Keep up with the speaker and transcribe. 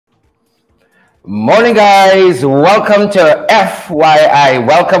Morning, guys. Welcome to FYI.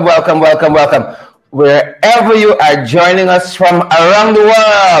 Welcome. Wherever you are joining us from around the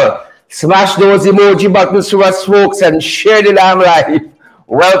world, smash those emoji buttons to us, folks, and share the damn life.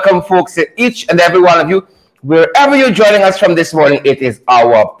 Welcome, folks, to each and every one of you. Wherever you're joining us from this morning, it is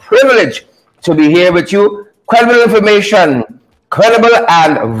our privilege to be here with you. Credible information, credible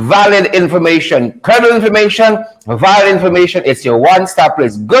and valid information. Credible information, valid information. It's your one-stop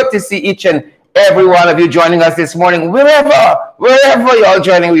place. Good to see each and every one of you joining us this morning, wherever y'all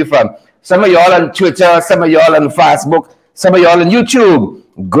joining me from. Some of y'all on Twitter, some of y'all on Facebook, some of y'all on YouTube.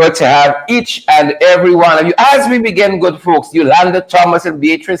 Good to have each and every one of you. As we begin, good folks, Yolanda Thomas and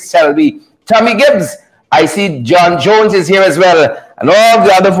Beatrice Selby, Tommy Gibbs, I see John Jones is here as well, and all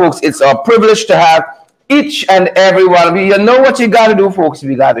the other folks. It's our privilege to have each and every one of you. You know what you got to do, folks.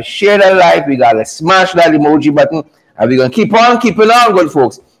 We got to share that life. We got to smash that emoji button, and we're going to keep on keeping on, good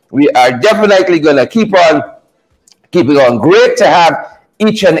folks. We are definitely going to keep on keeping on. Great to have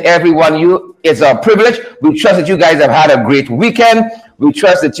each and every one of you. It's our privilege. We trust that you guys have had a great weekend. We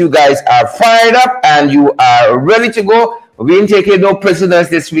trust that you guys are fired up and you are ready to go. We ain't taking no prisoners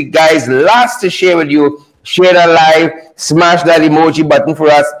this week, guys. Lots to share with you. Share that live. Smash that emoji button for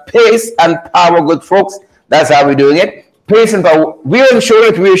us. Pace and power, good folks. That's how we're doing it. Pace and power. We'll ensure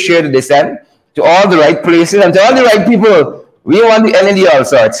that we'll share the descent to all the right places and to all the right people. We don't want the N and the all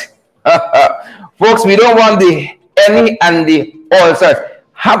sorts. Folks, we don't want the any and the all sorts.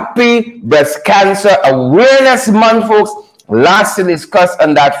 Happy Breast Cancer Awareness Month, folks. Lots to discuss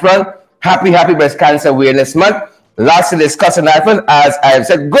on that front. Happy Breast Cancer Awareness Month. Lots to discuss on that front. As I have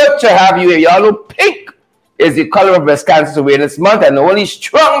said, good to have you here. Y'all know pink is the color of Breast Cancer Awareness Month, and only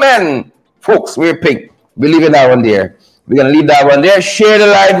strong men, folks, wear pink. We're leaving that one there. We're going to leave that one there. Share the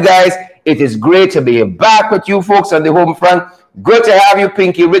live, guys. It is great to be back with you folks on the home front. Good to have you,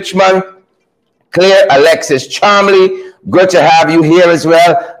 Pinky Richmond, Claire, Alexis Charmley. Good to have you here as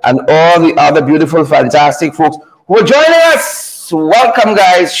well, and all the other beautiful, fantastic folks who are joining us. Welcome,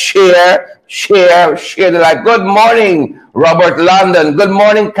 guys. Share the live. Good morning, Robert London. Good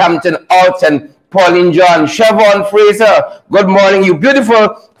morning, Campton Alton, Pauline John, Siobhan Fraser. Good morning, you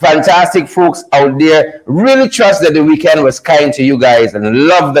beautiful, fantastic folks out there. Really trust that the weekend was kind to you guys and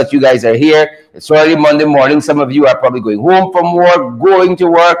love that you guys are here. It's early Monday morning. Some of you are probably going home from work, going to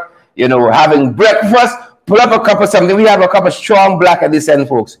work, you know, having breakfast. Pull up a cup of something. We have a cup of strong black at this end,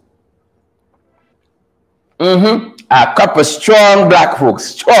 folks. A cup of strong black, folks.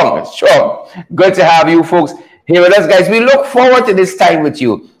 Strong. Good to have you folks here with us, guys. We look forward to this time with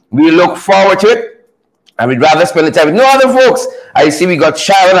you. We look forward to it, and we'd rather spend the time with no other folks. I see we got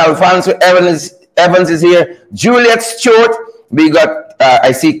Sharon Alfonso Evans is here. Juliet Stewart. We got,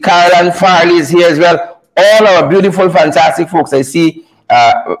 I see Caroline Farley is here as well. All our beautiful, fantastic folks. I see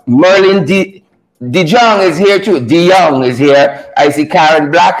Merlin DeJong is here too. DeYoung is here. I see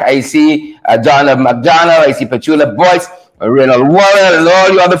Karen Black. I see Donna McDonald. I see Petula Boyce, Reynold Warren, and all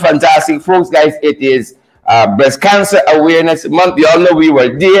you other fantastic folks, guys. It is Breast Cancer Awareness Month. We all know we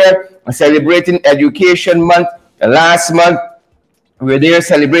were there celebrating Education Month last month. We're there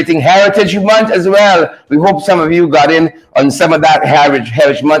celebrating Heritage Month as well. We hope some of you got in on some of that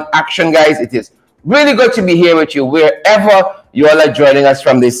Heritage Month action, guys. It is really good to be here with you wherever you all are joining us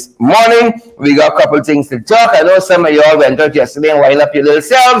from this morning. We got a couple of things to talk. I know some of you all went out yesterday and wind up your little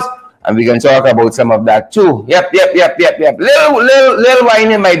selves, and we can talk about some of that too. Yep. Little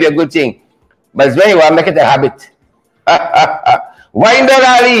whining might be a good thing, but it's when you want to make it a habit. Wind down,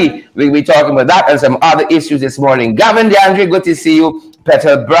 Ali. We'll be talking about that and some other issues this morning. Gavin DeAndre, good to see you.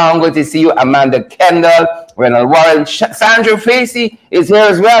 Petal Brown, good to see you. Amanda Kendall, Reynold Warren, Sandra Facey is here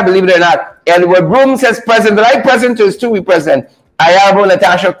as well, believe it or not. Edward Broom says present, but I present too, is too, we present. Ayabo,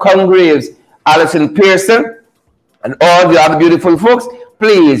 Natasha Congraves, Alison Pearson, and all the other beautiful folks.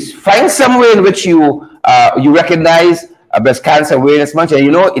 Please find some way in which you recognize Breast Cancer Awareness Month. And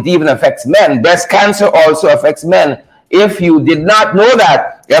you know, it even affects men. Breast cancer also affects men. If you did not know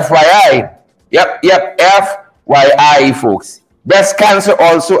that, FYI, yep, FYI, folks. Breast cancer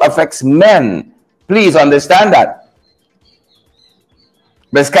also affects men. Please understand that.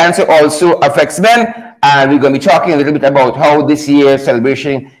 Breast cancer also affects men, and we're going to be talking a little bit about how this year's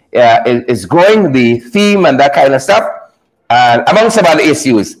celebration is going, the theme and that kind of stuff, and among some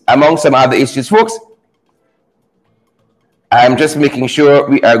other issues, folks. I'm just making sure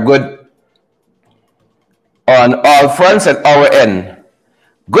we are good on all fronts at our end.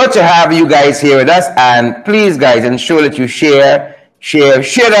 Good to have you guys here with us, and please, guys, ensure that you share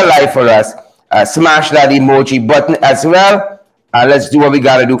that live for us. Smash that emoji button as well, and let's do what we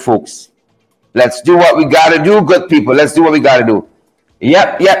got to do, folks. Let's do what we got to do, good people. Let's do what we got to do.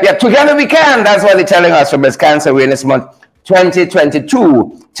 Yep. Together we can. That's what they're telling us for Breast Cancer Awareness Month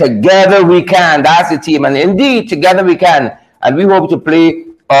 2022. Together we can. That's the team. And indeed, together we can. And we hope to play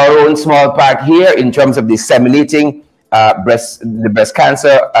our own small part here in terms of disseminating the breast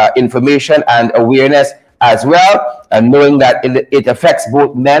cancer information and awareness as well, and knowing that it affects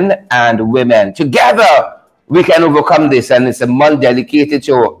both men and women. Together, we can overcome this, and it's a month dedicated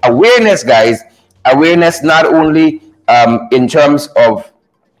to awareness, guys. Awareness not only in terms of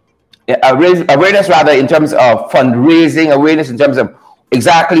awareness, rather in terms of fundraising, awareness in terms of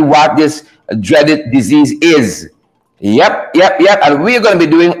exactly what this dreaded disease is. Yep. And we're going to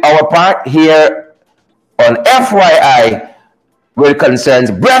be doing our part here on FYI where it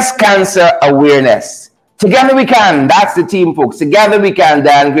concerns breast cancer awareness. Together we can. That's the team, folks. Together we can.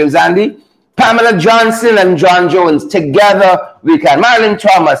 Dan Graves Andy, Pamela Johnson, and John Jones. Together we can. Marilyn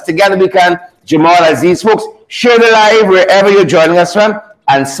Thomas. Together we can. Jamal Aziz, folks. Share the live wherever you're joining us from,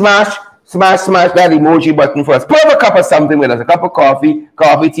 and smash that emoji button for us. Put up a cup of something with us. A cup of coffee,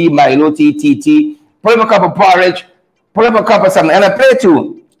 tea, Milo tea. Put up a cup of porridge. Put up a cup of something, and a plate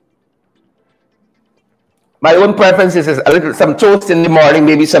too. My own preference is some toast in the morning,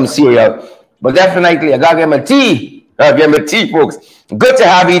 maybe some cereal. But definitely, I gotta get my tea. Folks. Good to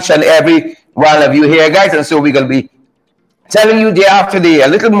have each and every one of you here, guys. And so we're gonna be telling you day after day a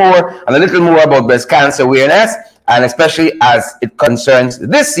little more about breast cancer awareness, and especially as it concerns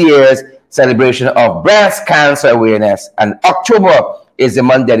this year's celebration of breast cancer awareness. And October is the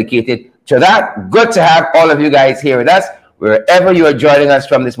month dedicated to that. Good to have all of you guys here with us, wherever you are joining us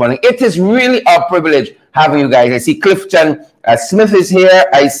from this morning. It is really a privilege having you guys. I see Clifton Smith is here.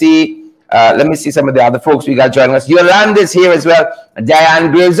 I see. Let me see some of the other folks we got joining us. Yolanda is here as well.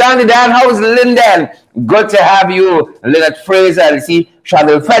 Diane Graves. Diane, how's Linden? Good to have you. Lynette Fraser. I see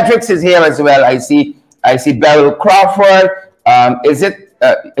Chanel Fredericks is here as well. I see Beryl Crawford. Is it?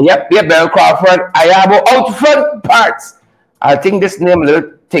 Yep, Beryl Crawford. Ayabo out front parts. I think this name a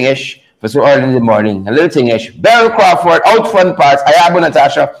little tingish for so early in the morning. A little tingish. Beryl Crawford, out front parts. Ayabo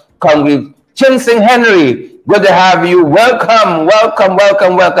Natasha Congreve. Chinsing Henry. Good to have you. Welcome.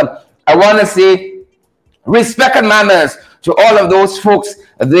 I want to say respect and manners to all of those folks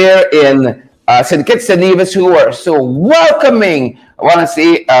there in St. Kitts and Nevis who are so welcoming. I want to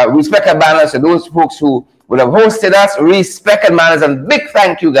say respect and manners to those folks who would have hosted us. Respect and manners, and big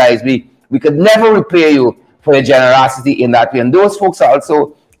thank you, guys. We could never repay you for your generosity in that way. And those folks are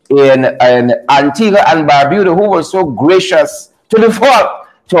also in Antigua and Barbuda who were so gracious to default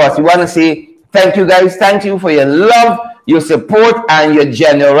to us. We want to say thank you, guys. Thank you for your love, your support, and your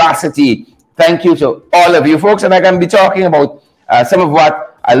generosity. Thank you to all of you folks. And I can be talking about some of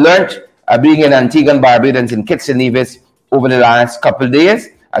what I learned being in Antigua and Barbuda and in Kitts and Nevis over the last couple of days,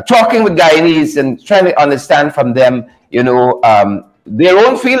 talking with Guyanese and trying to understand from them, you know, their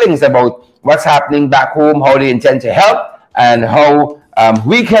own feelings about what's happening back home, how they intend to help, and how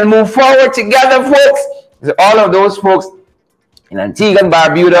we can move forward together, folks. So all of those folks in Antigua and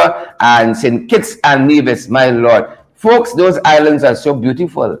Barbuda and St. Kitts and Nevis, my Lord. Folks, those islands are so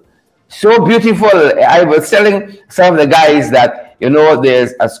beautiful. So beautiful. I was telling some of the guys that, you know,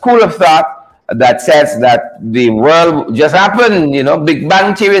 there's a school of thought that says that the world just happened, you know, Big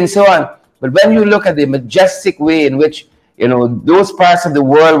Bang Theory and so on. But when you look at the majestic way in which, you know, those parts of the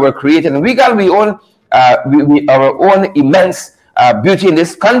world were created, and we got our own immense beauty in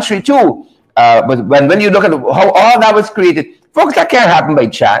this country too. But when you look at how all that was created, folks, that can't happen by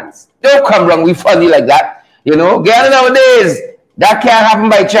chance. Don't come wrong, we funny like that. You know, again nowadays, that can't happen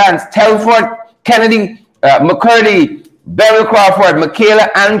by chance. Telford, Kennedy, McCurdy, Beryl Crawford, Michaela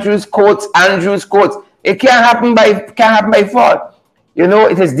Andrews Coates. It can't happen by fault. You know,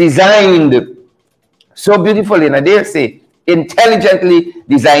 it is designed so beautifully, and I dare say, intelligently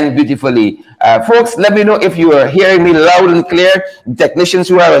designed beautifully. Folks, let me know if you are hearing me loud and clear. The technicians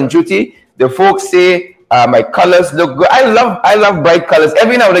who are on duty, the folks say my colors look good. I love bright colors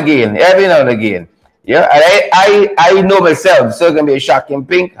every now and again. Yeah, I know myself. So it's gonna be a shocking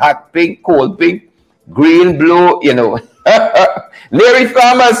pink, hot pink, cold pink, green, blue, you know. Larry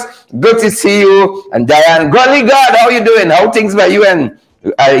Thomas, good to see you. And Diane, golly God, how you doing? How things by you? And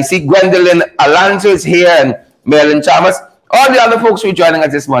I see Gwendolyn Alonso is here, and Marilyn Thomas. All the other folks who are joining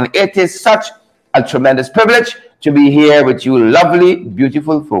us this morning. It is such a tremendous privilege to be here with you lovely,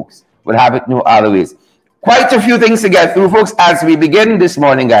 beautiful folks. We'll have it no other ways. Quite a few things to get through, folks, as we begin this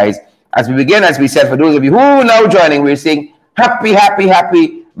morning, guys. As we said, for those of you who are now joining, we're saying happy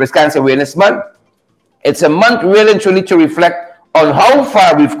Breast Cancer Awareness Month. It's a month really and truly to reflect on how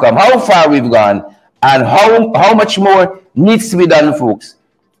far we've come, how far we've gone, and how much more needs to be done, folks.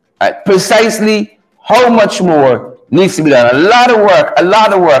 Precisely how much more needs to be done. A lot of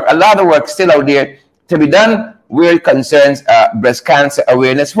work still out there to be done where it concerns breast cancer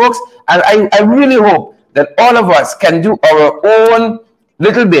awareness, folks. And I really hope that all of us can do our own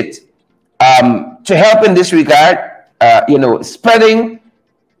little bit to help in this regard, spreading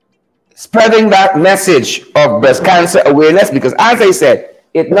that message of breast cancer awareness, because as I said,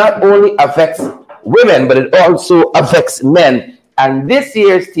 it not only affects women, but it also affects men. And this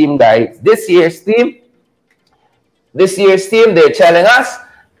year's team, guys, this year's team, they're telling us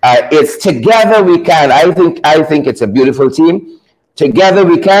it's together we can. I think it's a beautiful team. Together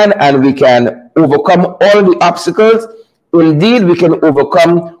we can, and we can overcome all the obstacles. Indeed, we can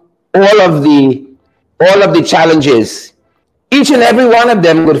overcome all of the challenges. Each and every one of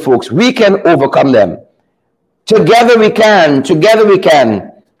them, good folks, we can overcome them. Together we can. Together we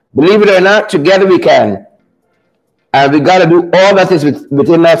can. Believe it or not, together we can. And we got to do all that is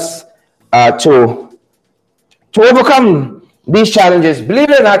within us to overcome these challenges. Believe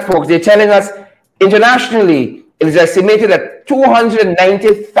it or not, folks, they're telling us internationally, it is estimated that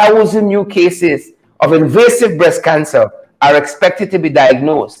 290,000 new cases of invasive breast cancer are expected to be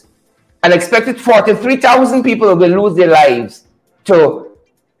diagnosed. And expected 43,000 people will lose their lives to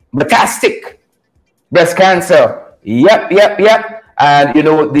metastatic breast cancer. Yep. And,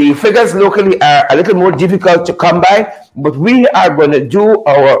 the figures locally are a little more difficult to come by, but we are going to do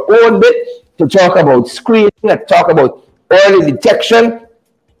our own bit to talk about screening and talk about early detection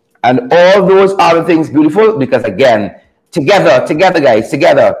and all those other things beautiful, because again, together, guys,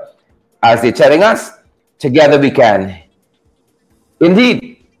 together, as they're telling us, together we can.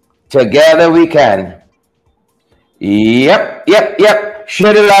 Indeed, together we can. Yep.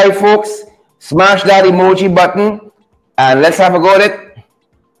 Share the live, folks. Smash that emoji button and let's have a go at it.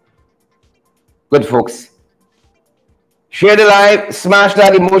 Good, folks. Share the live, smash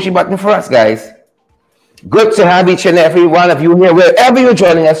that emoji button for us, guys. Good to have each and every one of you here, wherever you're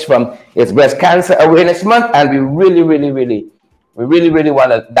joining us from. It's Breast Cancer Awareness Month, and we really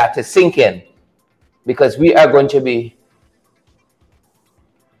want that to sink in, because we are going to be...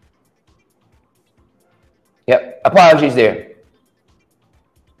 Yep, apologies there.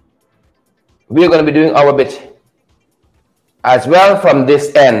 We are going to be doing our bit as well from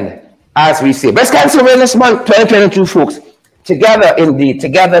this end, as we say. Breast Cancer Awareness Month 2022, folks. Together, indeed.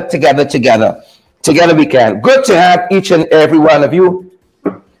 Together we can. Good to have each and every one of you,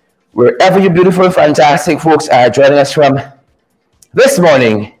 wherever you beautiful, fantastic folks are joining us from this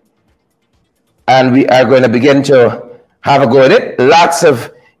morning. And we are going to begin to have a go at it. Lots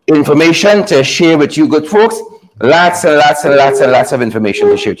of information to share with you, good folks. Lots of information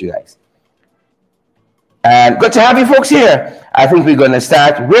to share with you guys. And good to have you folks here. I think we're going to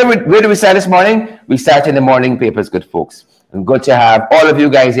start. Where do we start this morning? We start in the morning papers, good folks. And good to have all of you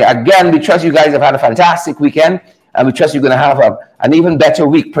guys here. Again, we trust you guys have had a fantastic weekend, and we trust you're going to have an even better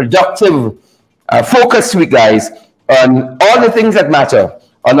week, productive, focused week, guys, on all the things that matter.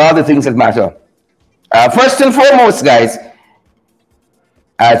 First and foremost, guys,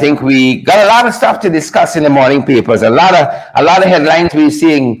 I think we got a lot of stuff to discuss in the morning papers. A lot of headlines we're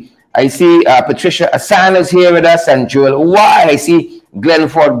seeing. I see Patricia Assan is here with us, and Joel White. I see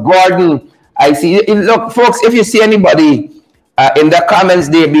Glenford Gordon. I see, look, folks, if you see anybody in the comments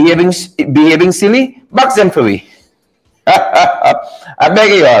they're behaving silly, box them for me. I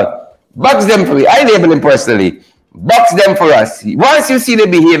beg you all, box them for me. I label them personally. Box them for us. Once you see them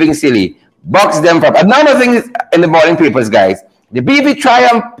behaving silly, box them for us. Another thing in the morning papers, guys, the BV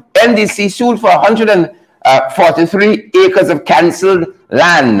Triumph NDC sued for 143 acres of cancelled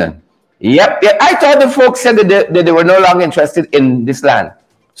land. Yep. I thought the folks said that they were no longer interested in this land.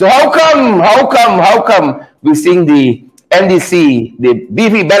 So how come we're seeing the NDC, the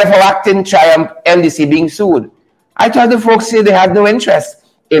BV Benefacting Triumph NDC being sued? I thought the folks said they had no interest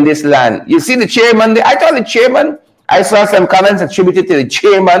in this land. You see the chairman, I saw some comments attributed to the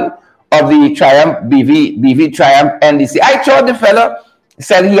chairman of the Triumph, BV Triumph NDC. I thought the fellow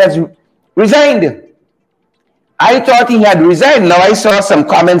said he has resigned. I thought he had resigned. Now I saw some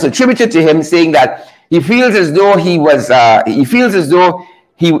comments attributed to him saying that he feels as though he was,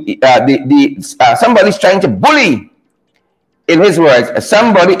 somebody's trying to bully, in his words,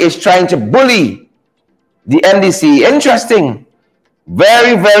 somebody is trying to bully the NDC. Interesting.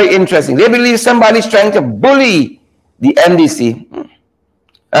 Very interesting. They believe somebody's trying to bully the NDC.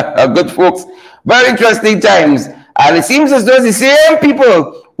 Good folks. Very interesting times. And it seems as though the same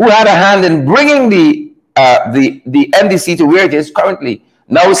people who had a hand in bringing the NDC to where it is currently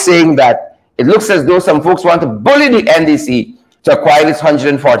now saying that it looks as though some folks want to bully the NDC to acquire this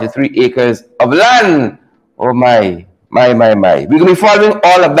 143 acres of land. Oh my. We're going to be following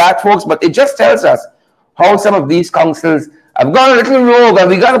all of that, folks, but it just tells us how some of these councils have gone a little rogue, and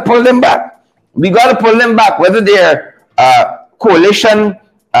we got to pull them back. We got to pull them back, whether they're coalition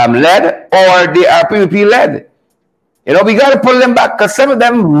led or they are PPP led. You know, we got to pull them back because some of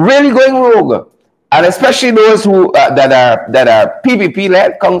them really going rogue, and especially those who that are PPP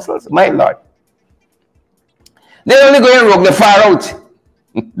led councils. My Lord, they're only going rogue. They're far out.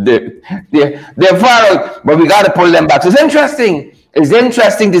 they're far out, but we got to pull them back. So it's interesting. It's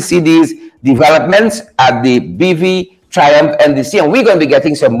interesting to see these developments at the BV Triumph NDC, and we're going to be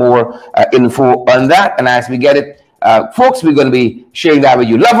getting some more info on that. And as we get it, folks, we're going to be sharing that with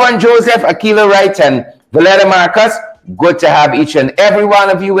you. Lavon Joseph, Akila Wright, and Valera Marcus, good to have each and every one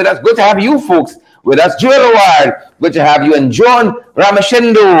of you with us. Good to have you folks with us. Joel Award, good to have you. And John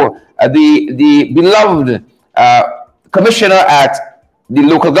Ramashendo, the beloved commissioner at the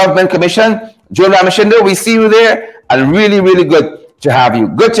Local Government Commission. John Ramashendo, we see you there, and really, really good to have you.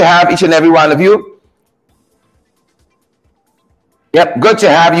 Good to have each and every one of you. Yep, good to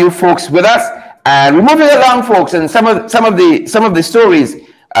have you folks with us. And we're moving along, folks, and some of the stories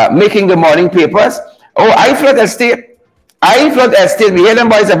making the morning papers. Oh, Iflot Estate. Iflot Estate, we hear them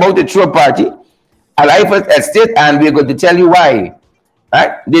boys about the throw party at Iflot Estate, and we're going to tell you why.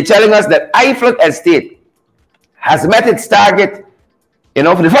 Right? They're telling us that Iflot Estate has met its target, you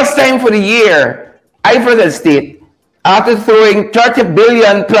know, for the first time for the year. Iflot Estate, after throwing $30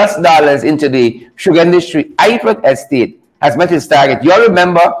 billion plus into the sugar industry, Iflot Estate has met its target. You all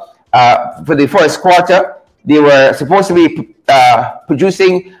remember for the first quarter, they were supposed to be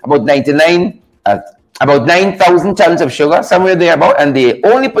producing about 9,000 tons of sugar, somewhere there about, and they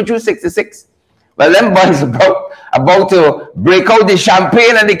only produced 66. Well, them boys about to break out the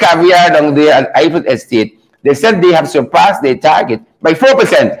champagne and the caviar down there at Iflot Estate. They said they have surpassed their target by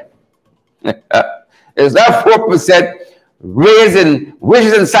 4%. Is that 4% raise in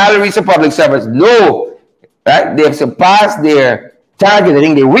wages and salaries for public service? No. Right? They have surpassed their target, I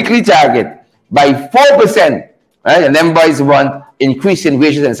think their weekly target, by 4%. Right? And them boys want increase in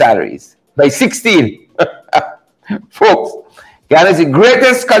wages and salaries by 16. Folks, Ghana is the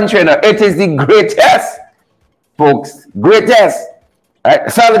greatest country now. It is the greatest, folks. Greatest.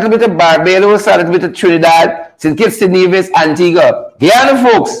 Right? Saw a little bit of Barbados, saw a little bit of Trinidad, St. Kitts and Nevis, Antigua. Ghana,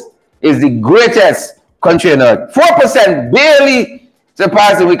 folks, is the greatest country on earth. 4% barely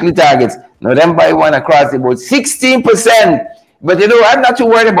surpassed the weekly targets. Now, them by one across the board, 16%. But you know, I'm not too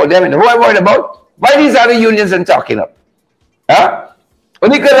worried about them. And who I'm worried about? Why these other unions are talking up? Huh?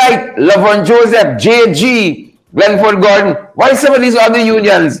 Nicolite, Lavon Joseph, JG, Glenford Gordon. Why some of these other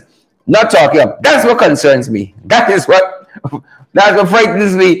unions not talking up? That's what concerns me. That's what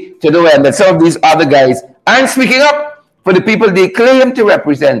frightens me to the end, that some of these other guys aren't speaking up for the people they claim to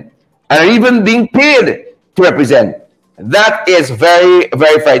represent and are even being paid to represent. That is very,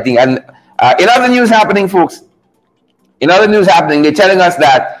 very frightening. And in other news happening, folks, in other news happening, they're telling us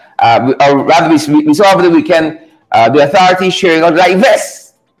that, or rather we saw over the weekend, the authorities sharing out life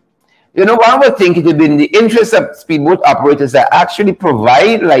vests. You know, one would think it would be in the interest of speedboat operators that actually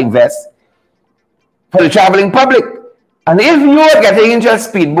provide life vests for the traveling public. And if you are getting into a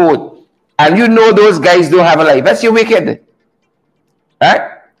speedboat and you know those guys don't have a life vest, you're wicked.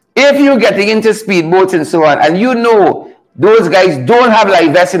 Right? If you're getting into speedboats and so on, and you know those guys don't have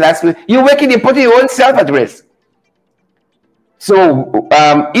life vests in that speed, you're wicked, you're putting your own self at risk. So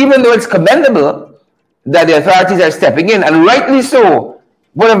even though it's commendable that the authorities are stepping in, and rightly so,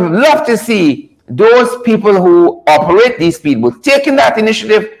 would have loved to see those people who operate these speedboats taking that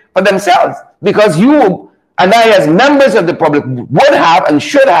initiative for themselves, because you and I, as members of the public, would have and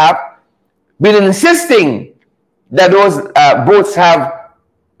should have been insisting that those boats have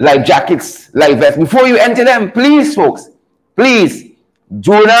life jackets, life vests before you enter them. Please, folks, please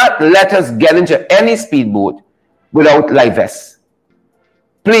do not let us get into any speedboat without life vests.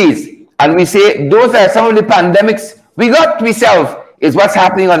 Please. And we say those are some of the pandemics we got to ourselves, is what's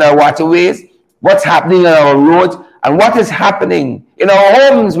happening on our waterways, what's happening on our roads, and what is happening in our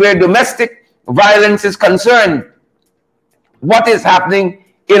homes where domestic violence is concerned. What is happening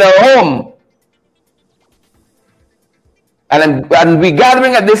in our home? And we're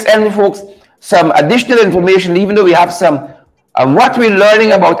gathering at this end, folks, some additional information, even though we have some of what we're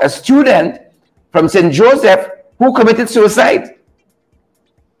learning about a student from St. Joseph who committed suicide.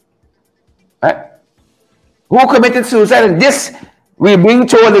 Right? Who committed suicide? And this, we're being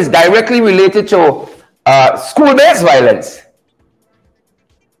told, is directly related to school-based violence.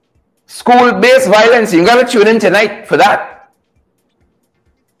 School-based violence. You got to tune in tonight for that,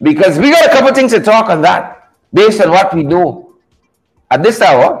 because we got a couple things to talk on that based on what we know at this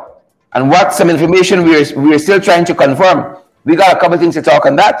hour and what some information we're still trying to confirm. We got a couple things to talk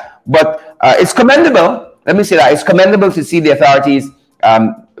on that, but it's commendable let me say that it's commendable to see the authorities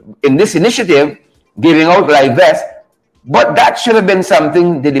in this initiative giving out live vests, but that should have been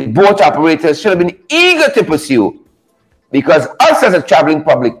something that the boat operators should have been eager to pursue, because us as a traveling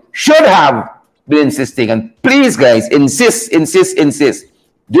public should have been insisting. And please, guys, insist.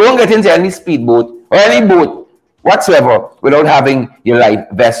 Don't get into any speedboat or any boat whatsoever without having your life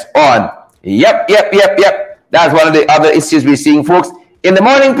vest on. Yep. That's one of the other issues we're seeing, folks, in the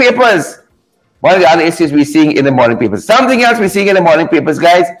morning papers. One of the other issues we're seeing in the morning papers. Something else we're seeing in the morning papers,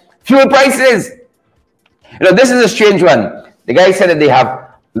 guys, fuel prices. You know, this is a strange one. The guy said that they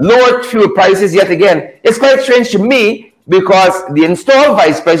have lowered fuel prices yet again. It's quite strange to me because the installed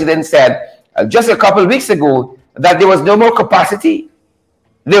vice president said just a couple of weeks ago that there was no more capacity.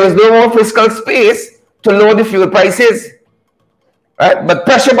 There was no more fiscal space to lower the fuel prices. Right? But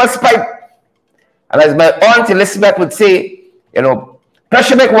pressure must spike. And as my aunt Elizabeth would say, you know,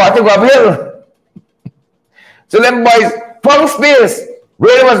 pressure make water go uphill. So them boys, found space.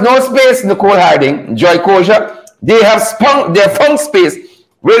 Where there was no space, Nicole Harding, Joy Kosher, they have found space.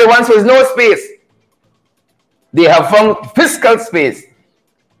 Where there once was no space, they have found fiscal space.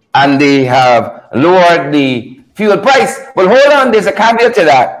 And they have lowered the fuel price. Well, hold on, there's a caveat to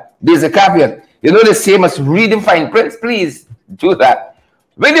that. There's a caveat. You know the same as redefine prints? Please do that.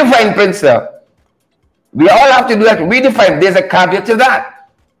 Redefine prints, sir. We all have to do that. Redefine. There's a caveat to that.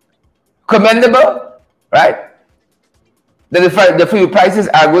 Commendable, right? The fuel prices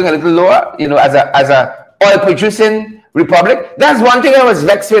are going a little lower, you know, as a oil producing republic. That's one thing I was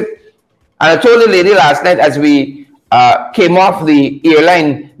vexed with. And I told the lady last night as we came off the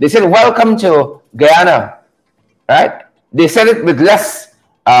airline, they said, welcome to Guyana, right? They said it with less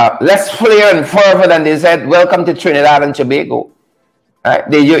flair and fervor than they said, welcome to Trinidad and Tobago. Right?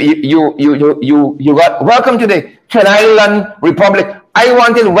 You got welcome to the Trinidad Republic. I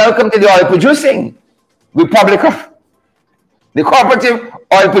wanted welcome to the oil producing republic of the cooperative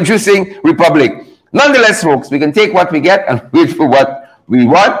oil producing republic. Nonetheless, folks, we can take what we get and wait for what we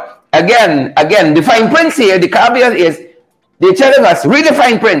want. Again, the fine print here, the caveat is they're telling us,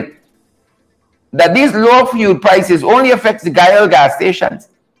 redefine print, that these low fuel prices only affects the Guyana gas stations.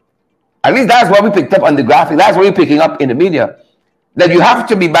 At least that's what we picked up on the graphic. That's what we're picking up in the media. That you have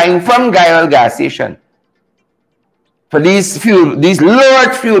to be buying from Guyana gas station for these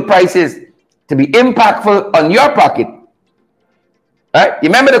lowered fuel prices to be impactful on your pocket. Right? You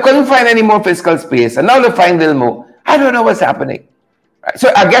remember they couldn't find any more fiscal space, and now they find a little more. I don't know what's happening. Right?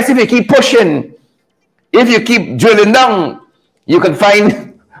 So I guess if you keep pushing, if you keep drilling down, you can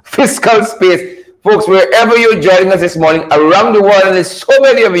find fiscal space. Folks, wherever you're joining us this morning around the world, and there's so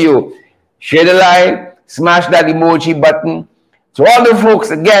many of you, share the like, smash that emoji button. So all the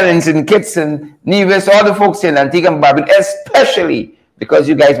folks, again, in St. Kitts and Nevis, all the folks in Antigua and Barbuda, especially because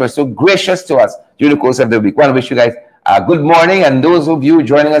you guys were so gracious to us during the course of the week. I want to wish you guys a good morning, and those of you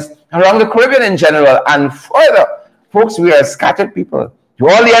joining us around the Caribbean in general and further. Folks, we are scattered people to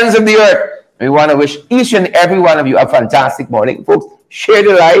all the ends of the earth. We want to wish each and every one of you a fantastic morning. Folks, share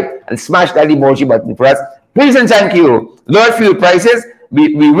the like and smash that emoji button for us. Please and thank you. Lower fuel prices,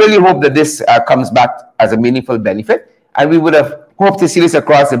 we really hope that this comes back as a meaningful benefit. And we would have hoped to see this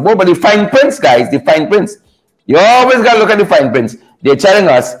across the board. But the fine prints, guys, the fine prints. You always got to look at the fine prints. They're telling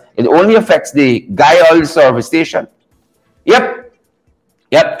us it only affects the Guy Oil service station. Yep.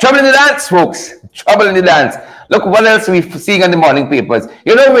 Trouble in the dance, folks. Trouble in the dance. Look what else we're seeing on the morning papers.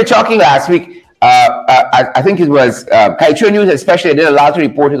 You know, we were talking last week, I think it was Kaitro News especially did a lot of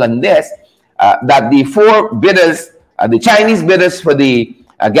reporting on this, that the four bidders, the Chinese bidders for the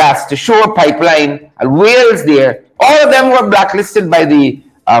gas to shore pipeline and Wales there, all of them were blacklisted by the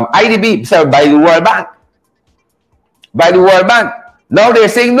IDB, sorry, by the World Bank. By the World Bank. Now they're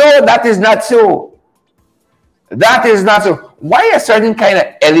saying, no, that is not so. That is not so. Why a certain kind of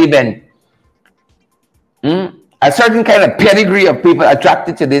element, a certain kind of pedigree of people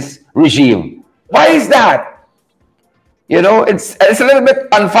attracted to this regime? Why is that? You know, it's a little bit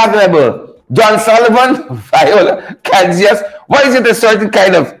unfathomable. John Sullivan, Viola, Kansas, why is it a certain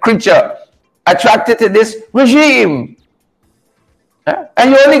kind of creature attracted to this regime?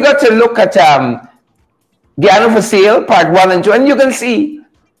 And you only got to look at Guyana for Sale, part 1 and 2, and you can see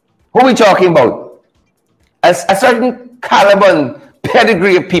who we're talking about. A certain caliber and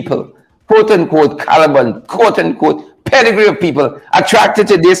pedigree of people, quote unquote, caliber and quote unquote, pedigree of people attracted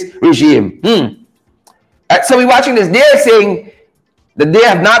to this regime. So we're watching this. They're saying that they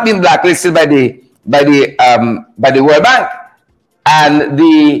have not been blacklisted by the World Bank, and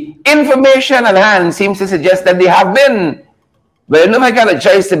the information at hand seems to suggest that they have been. But I don't know if I got a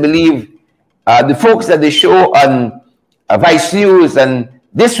choice to believe the folks that they show on Vice News and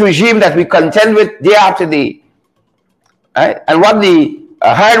this regime that we contend with day after day, right? And what the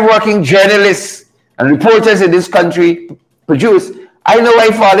hard-working journalists and reporters in this country produce, I know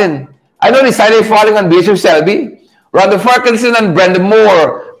I fall in. I know they started falling on Beatrice Selby, Rhonda Ferguson and Brenda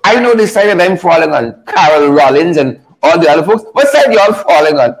Moore. I know they started I'm falling on Carol Rollins and all the other folks. What side y'all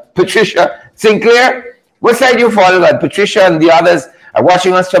falling on? Patricia Sinclair? What side you falling on? Patricia and the others are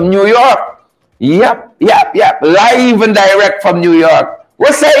watching us from New York. Yep. Live and direct from New York.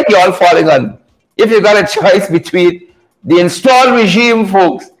 What side y'all falling on? If you got a choice between the installed regime,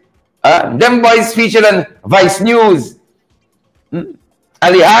 folks, them boys featured on Vice News, and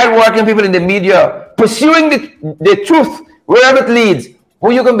the hard-working people in the media pursuing the truth wherever it leads,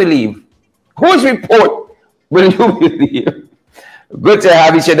 who you can believe? Whose report will you believe? Good to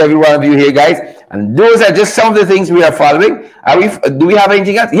have each and every one of you here, guys. And those are just some of the things we are following. Do we have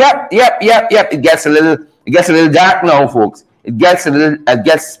anything else? Yep. It gets a little dark now, folks. It gets a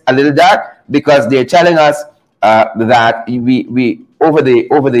little dark because they're telling us that we over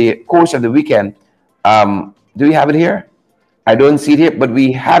the course of the weekend. Do we have it here? I don't see it here, but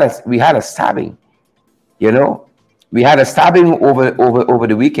we had a stabbing. You know, we had a stabbing over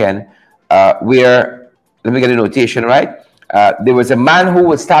the weekend where, let me get a notation right. There was a man who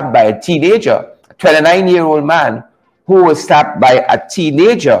was stabbed by a teenager, a 29-year-old man who was stabbed by a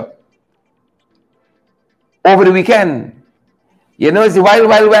teenager over the weekend. You know, it's the Wild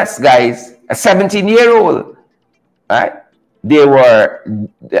Wild West, guys. A 17-year-old, right? They were,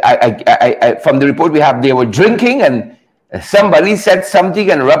 from the report we have, they were drinking and somebody said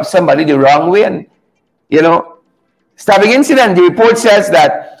something and rubbed somebody the wrong way, and, you know, stabbing incident. The report says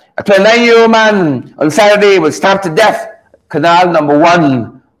that a 29-year-old man on Saturday was stabbed to death. Canal number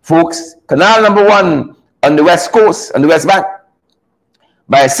 1, folks. Canal number 1 on the West Coast, on the West Bank,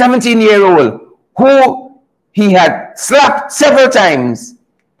 by a 17-year-old who he had slapped several times.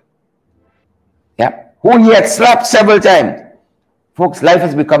 Yeah, who he had slapped several times. Folks, life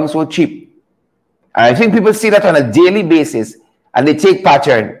has become so cheap. And I think people see that on a daily basis and they take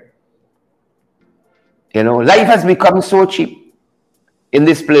pattern. You know, life has become so cheap in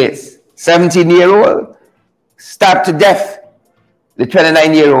this place. 17-year-old stabbed to death. The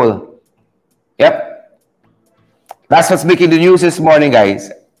 29-year-old. Yep. That's what's making the news this morning,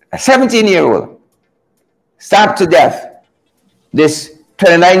 guys. A 17-year-old stabbed to death. This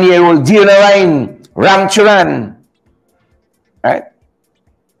 29-year-old Dionarine Ramcharan. Right?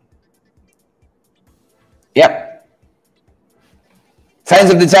 Yep. Signs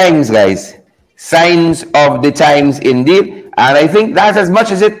of the times, guys. Signs of the times indeed. And I think that's as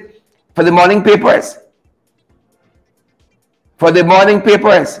much as it for the morning papers. For the morning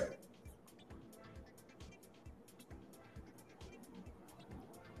papers.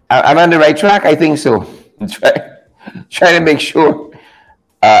 I'm on the right track? I think so. Trying to make sure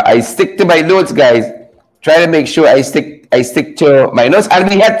I stick to my notes, guys. Try to make sure I stick to my notes. And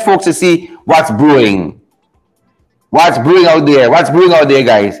we had folks to see what's brewing. What's brewing out there? What's brewing out there,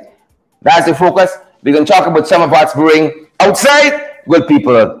 guys? That's the focus. We're going to talk about some of what's brewing outside. Good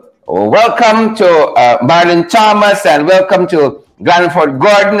people. Welcome to Marlon Thomas, and welcome to Glanford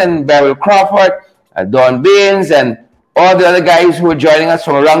Gordon and Beryl Crawford, Don Baines, and all the other guys who are joining us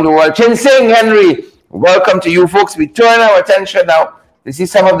from around the world. Chin Sing Henry, welcome to you folks. We turn our attention now to see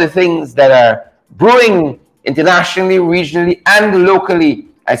some of the things that are brewing internationally, regionally, and locally.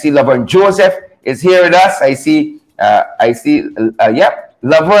 I see Laverne Joseph is here with us. I see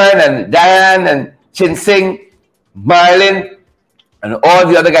Laverne and Diane and Chin Sing, Marlon, and all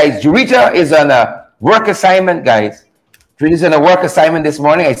the other guys. Jurita is on a work assignment, guys. Jurita's on a work assignment this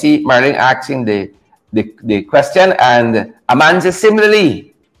morning. I see Marlon asking the question, and Amanda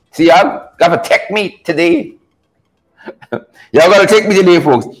similarly. See, y'all got a tech meet today. Y'all got to take me today,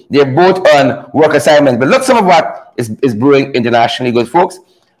 folks. They're both on work assignments. But look, some of what is brewing internationally, good folks.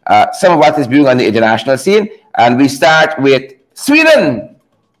 Some of what is brewing on the international scene. And we start with Sweden.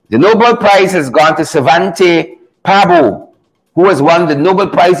 The Nobel Prize has gone to Svante Pääbo, who has won the Nobel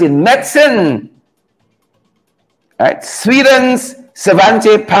Prize in Medicine. Right? Sweden's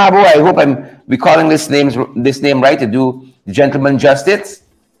Svante Pääbo. I hope I'm recalling this name right to do the gentleman justice.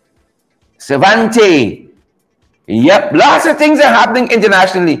 Svante. Yep, lots of things are happening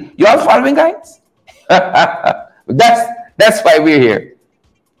internationally. You all following, guys? That's why we're here.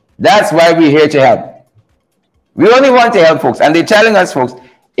 That's why we're here to help. We only want to help folks, and they're telling us, folks,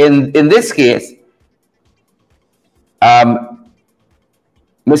 in this case, Mr.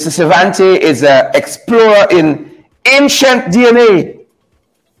 Svante is an explorer in ancient DNA.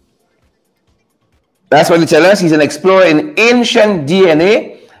 That's what they tell us. He's an explorer in ancient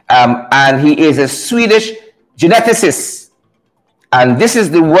DNA, and he is a Swedish geneticist. And this is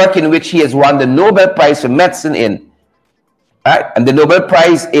the work in which he has won the Nobel Prize for Medicine in. Right? And the Nobel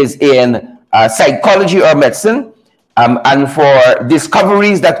Prize is in psychology or medicine, and for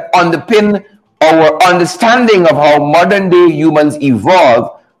discoveries that underpin our understanding of how modern day humans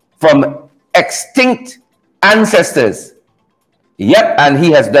evolved from extinct ancestors. Yep, and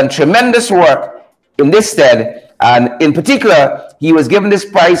he has done tremendous work in this stead. And in particular, he was given this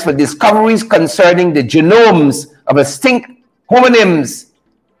prize for discoveries concerning the genomes of extinct hominins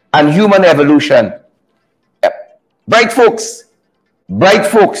and human evolution. Yep. Bright folks, bright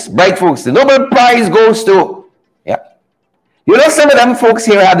folks, bright folks. The Nobel Prize goes to, yeah. You know, some of them folks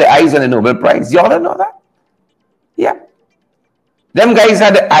here had the eyes on the Nobel Prize. Y'all don't know that? Yeah. Them guys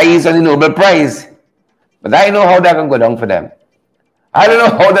had the eyes on the Nobel Prize. But I know how that can go down for them. I don't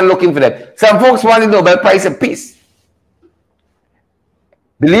know how they're looking for them. Some folks want the Nobel Prize of Peace.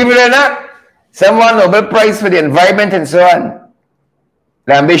 Believe it or not, some want Nobel Prize for the environment and so on.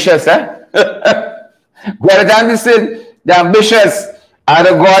 They're ambitious, huh? Greta Anderson, the ambitious.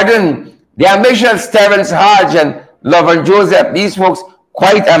 Ada Gordon, the ambitious. Terence Hodge and Laverne Joseph, these folks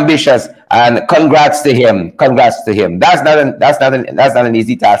quite ambitious, and congrats to him. Congrats to him. That's not an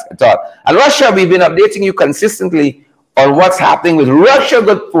easy task at all. And Russia, we've been updating you consistently on what's happening with Russia,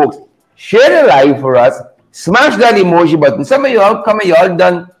 good folks. Share the live for us. Smash that emoji button. Some of y'all come and y'all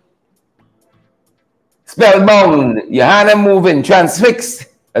done spellbound, your hand moving, transfixed.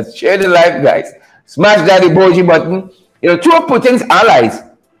 Let's share the live, guys. Smash that emoji button. You know, two of Putin's allies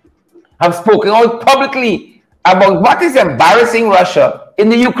have spoken out publicly about what is embarrassing Russia in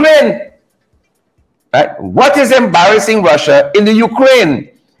the Ukraine. Right? What is embarrassing Russia in the Ukraine?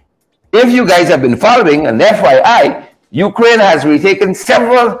 If you guys have been following, and FYI, Ukraine has retaken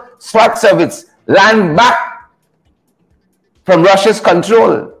several spots of its land back from Russia's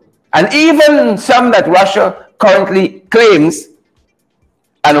control, and even some that Russia currently claims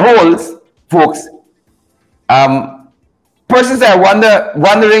and holds, folks. Persons are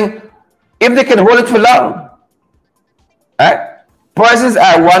wondering if they can hold it for long. Right? Persons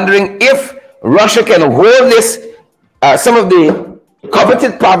are wondering if Russia can hold this, some of the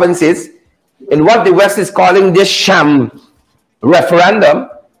coveted provinces in what the West is calling this sham referendum.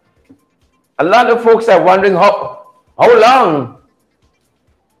 A lot of folks are wondering how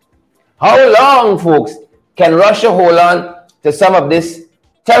long, folks, can Russia hold on to some of this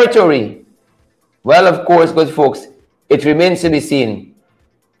territory? Well, of course, good folks, it remains to be seen.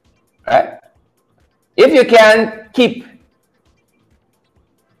 Right? If you can keep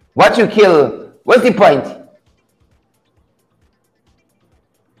what you kill, what's the point?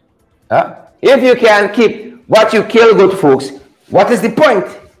 Huh? If you can keep what you kill, good folks, what is the point?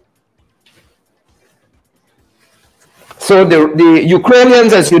 So the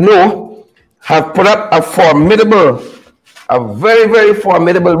Ukrainians, as you know, have put up a very, very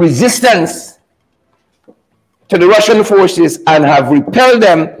formidable resistance to the Russian forces and have repelled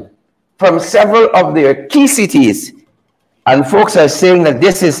them from several of their key cities. And folks are saying that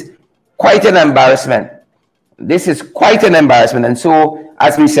this is quite an embarrassment. This is quite an embarrassment. And so,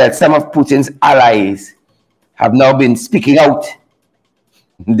 as we said, some of Putin's allies have now been speaking out.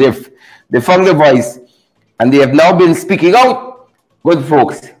 They found the voice, and they have now been speaking out, good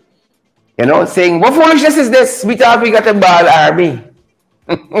folks. You know, saying, what foolishness is this? We thought we got a bad army.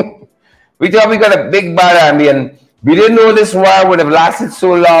 We thought we got a big bad army, and we didn't know this war would have lasted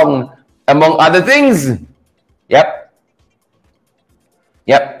so long, among other things. Yep.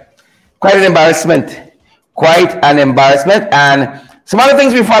 Yep. Quite an embarrassment. Quite an embarrassment. And some other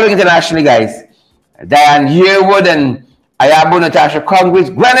things we're following internationally, guys. Diane Yearwood and Ayabo Natasha Congress,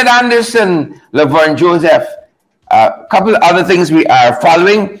 Granite Anderson, Laverne Joseph. A couple of other things we are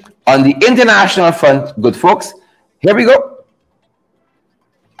following on the international front, good folks. Here we go.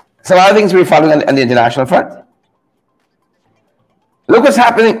 Some other things we're following on the international front. Look what's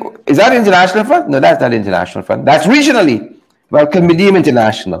happening. Is that international front? No, that's not international front. That's regionally. Well, can be deemed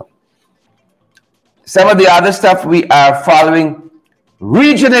international. Some of the other stuff we are following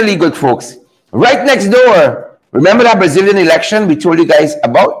regionally, good folks. Right next door. Remember that Brazilian election we told you guys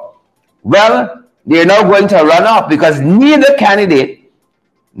about? Well, they're now going to run off because neither candidate,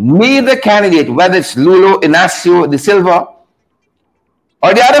 whether it's Lula Inácio da Silva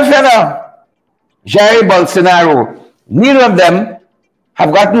or the other fellow, Jair Bolsonaro, neither of them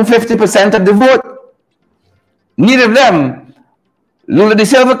have gotten 50% of the vote. Neither of them. Lula da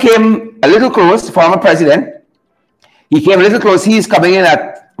Silva came a little close, former president. He came a little close. He's coming in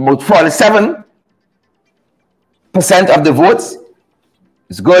at about 47% of the votes.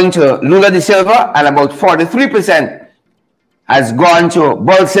 It's going to Lula da Silva, and about 43% has gone to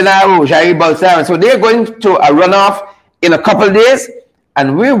Bolsonaro, Jair Bolsonaro. So they're going to a runoff in a couple of days,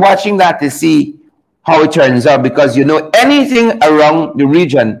 and we're watching that to see how it turns out, because you know anything around the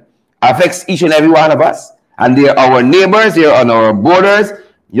region affects each and every one of us, and they're our neighbors, they're on our borders.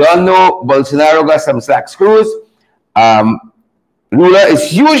 You all know Bolsonaro got some slack screws. Lula is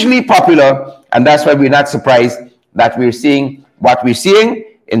hugely popular, and that's why we're not surprised that we're seeing what we're seeing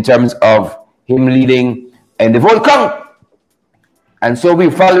in terms of him leading in the vote count. And so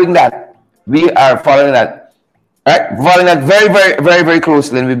we're following that. We are following that. Right? Following that very, very, very, very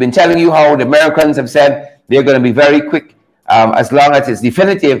closely. And we've been telling you how the Americans have said they're going to be very quick, as long as it's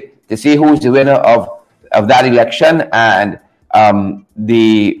definitive, to see who's the winner of that election. And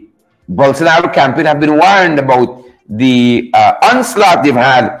the Bolsonaro campaign have been warned about the onslaught they've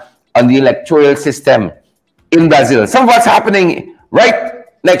had on the electoral system in Brazil. Some of what's happening right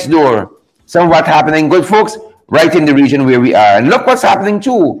next door. Some of what's happening, good folks, right in the region where we are. And look what's happening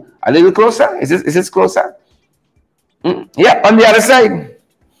too. A little closer. Is this closer? Yeah, on the other side.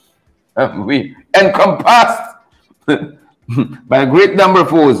 We encompassed by a great number of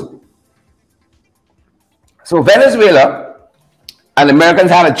foes. So Venezuela and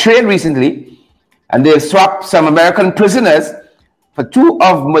Americans had a trade recently, and they've swapped some American prisoners for 2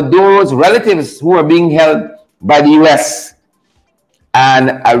 of Maduro's relatives who are being held by the U.S.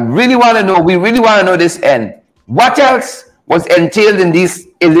 And I really want to know, we really want to know this end. What else was entailed in this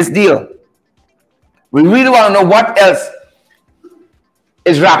deal? We really want to know what else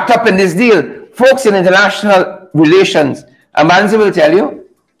is wrapped up in this deal. Folks in international relations, Amanza will tell you,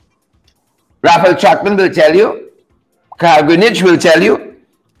 Raphael Chapman will tell you, Carl Greenwich will tell you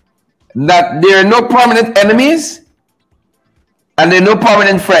that there are no permanent enemies and there are no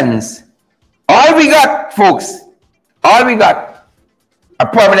permanent friends. All we got, folks, all we got are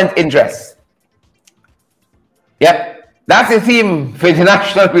permanent interests. Yep, that's the theme for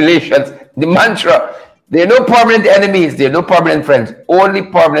international relations, the mantra. There are no permanent enemies, there are no permanent friends, only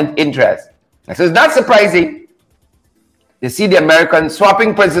permanent interests. So it's not surprising to see the Americans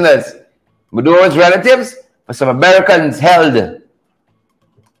swapping prisoners, Maduro's relatives, for some Americans held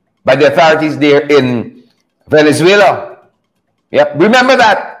by the authorities there in Venezuela. Yep, remember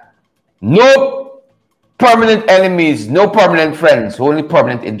that. No permanent enemies, no permanent friends, only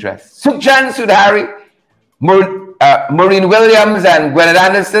permanent interests. Sukhjan Sudhari, Maureen Williams and Gwyneth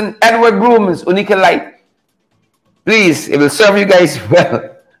Anderson, Edward Brooms, Unica Light. Please, it will serve you guys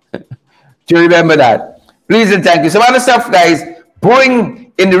well to remember that. Please and thank you. Some other stuff, guys,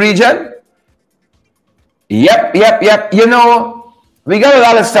 brewing in the region. Yep. You know, we got a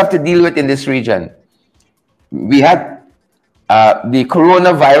lot of stuff to deal with in this region. We had the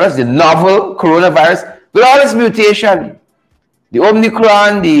coronavirus, the novel coronavirus, with all its mutation. The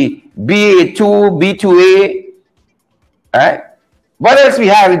Omicron, the BA2, B2A. All right? What else we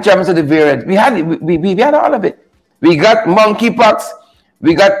have in terms of the variants? We had all of it. We got monkeypox.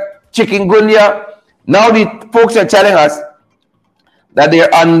 We got chikungunya. Now the folks are telling us that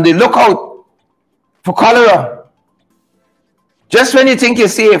they're on the lookout for cholera. Just when you think you're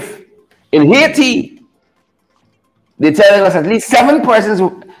safe, in Haiti, they're telling us at least 7 persons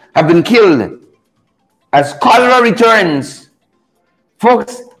have been killed as cholera returns.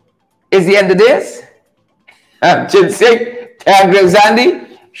 Folks, is the end of this? Jim Singh, Andrew Zandi,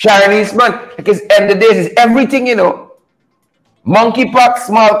 Sharon Eastman, because end of the day is everything, you know. Monkeypox,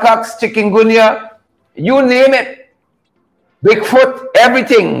 smallpox, chikungunya, you name it. Bigfoot,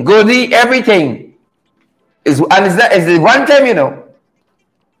 everything. Goody, everything. Is the one time, you know.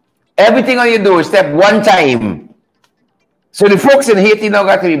 Everything on your doorstep, one time. So the folks in Haiti now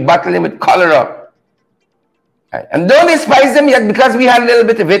got to be battling with cholera. Right. And don't despise them yet, because we had a little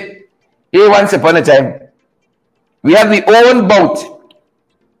bit of it here once upon a time. We have the own bout.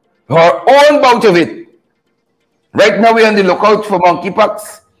 Our own bout of it. Right now we're on the lookout for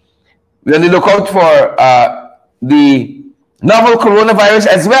monkeypox. We're on the lookout for the novel coronavirus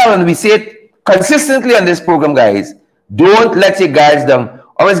as well. And we say it consistently on this program, guys. Don't let your guards down.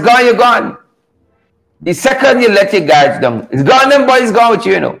 Or it's gone, you're gone. The second you let your guards down, it's gone, then boy, it's gone with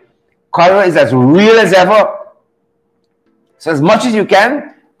you, you know. Cholera is as real as ever. So as much as you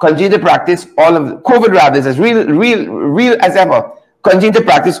can, continue to practice all of the COVID rather is as real as ever. Continue to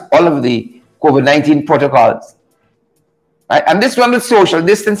practice all of the COVID-19 protocols. Right? And this one with social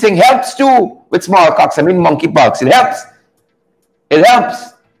distancing helps too with smallpox. I mean monkeypox. It helps. It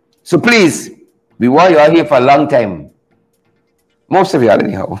helps. So please, we want you all here for a long time. Most of you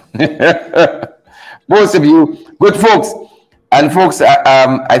anyhow. Most of you, good folks. And folks,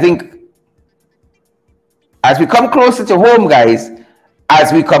 I think as we come closer to home, guys,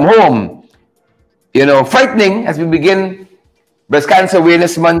 as we come home, you know, frightening as we begin Breast Cancer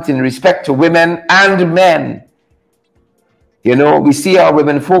Awareness Month in respect to women and men. You know, we see our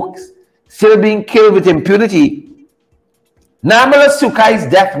women folks still being killed with impunity. Namala Sukai's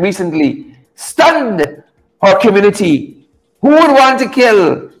death recently stunned her community. Who would want to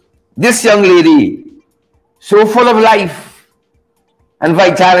kill this young lady, so full of life and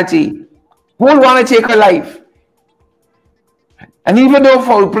vitality? Who would want to take her life? And even though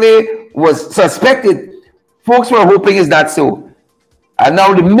foul play was suspected, folks were hoping it's not so. And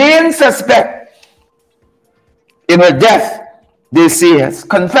now the main suspect in her death, they say, has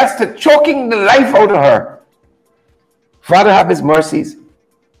confessed to choking the life out of her. Father, have his mercies.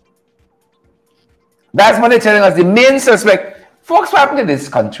 That's what they're telling us. The main suspect. Folks, what happened in this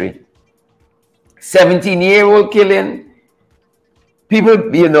country? 17-year-old killing.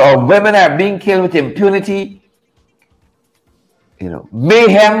 People, you know, women are being killed with impunity. You know,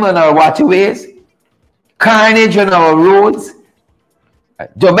 mayhem on our waterways. Carnage on our roads.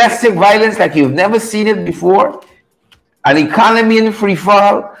 Domestic violence like you've never seen it before. An economy in free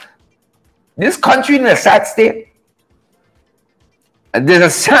fall. This country in a sad state. There's a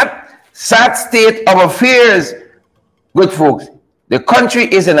sad state of affairs, good folks. The country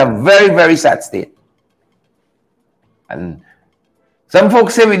is in a very, very sad state. And some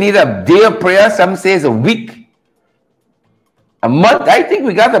folks say we need a day of prayer. Some say it's a week, a month. I think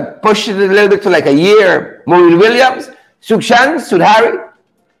we got to push it a little bit to like a year. Maureen Williams, Sukshan Sudhari,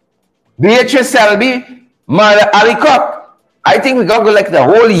 Beatrice Selby, Mara Ali Cock. I think we got to go like the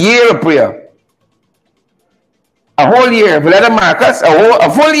whole year of prayer. A whole year. Valletta Marcus,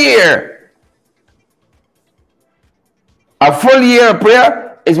 a full year. A full year of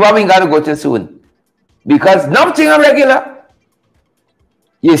prayer is what we got to go to soon. Because nothing irregular.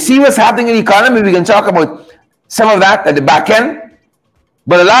 You see what's happening in the economy. We can talk about some of that at the back end.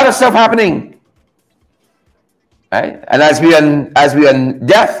 But a lot of stuff happening. Right? And as we on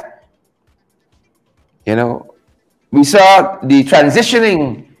death, you know, we saw the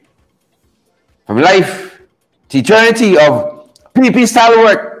transitioning from life to eternity of P.P.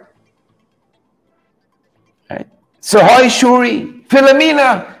 Stalwart, right? Sohoy Shuri,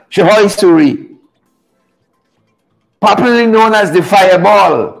 Philomena Shohoy Shuri, popularly known as the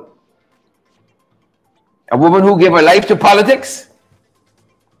Fireball, a woman who gave her life to politics,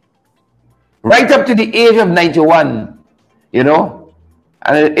 right up to the age of 91, you know,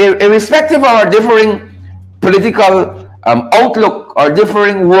 and irrespective of our differing political outlook or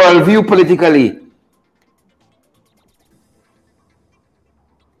differing worldview politically,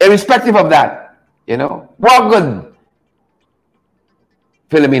 irrespective of that, you know, what good,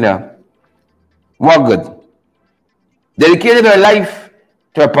 Philomena, what good. Dedicated her life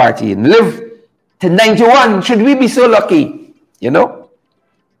to her party and lived to 91. Should we be so lucky, you know?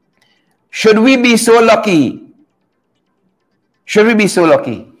 Should we be so lucky? Should we be so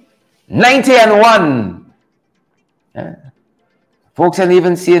lucky? 90 and 1. Yeah. Folks aren't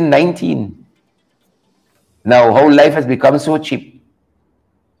even seeing 19. Now, how life has become so cheap.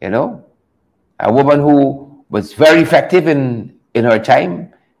 You know, a woman who was very effective in her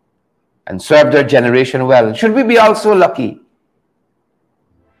time and served her generation well. Should we be also lucky?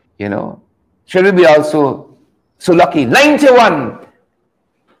 You know, should we be also so lucky? 91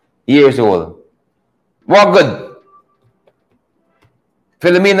 years old. What good?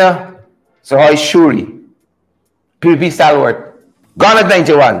 Philomena Sohoy Shuri, P.P. Stalwart, gone at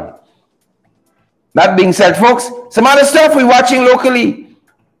 91. That being said, folks, some other stuff we're watching locally.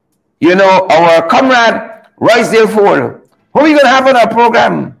 You know, our comrade, Roysdale Ford, who are we going to have on our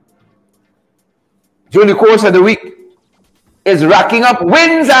program during the course of the week, is racking up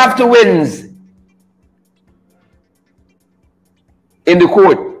wins after wins in the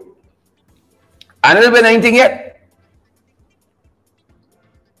court. And it hasn't been anything yet.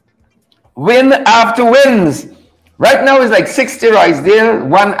 Win after wins. Right now it's like 60 Roysdale,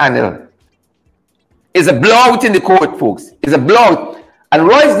 1 Anil. It's a blowout in the court, folks. It's a blowout. And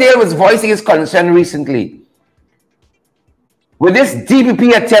Roysdale was voicing his concern recently with this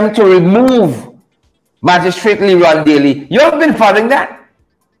DPP attempt to remove Magistrate Lee Ron Daly. You have been following that?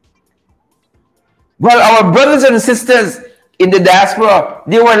 Well, our brothers and sisters in the diaspora,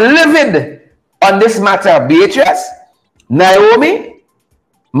 they were livid on this matter. Beatrice, Naomi,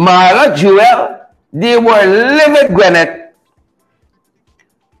 Mara, Joel, they were livid, Gwyneth,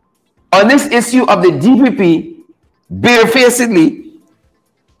 on this issue of the DPP barefacedly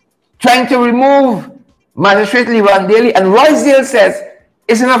trying to remove Magistrate Lee Ron Daly, and Roysdale says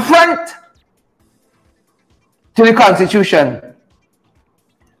it's an affront to the Constitution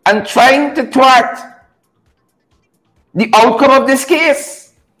and trying to thwart the outcome of this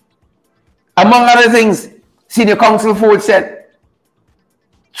case. Among other things, Senior Counsel Ford said,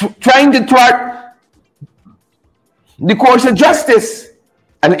 trying to thwart the course of justice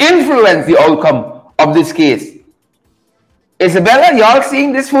and influence the outcome of this case. Isabella, y'all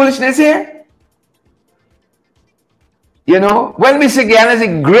seeing this foolishness here? You know, when we say Guyana is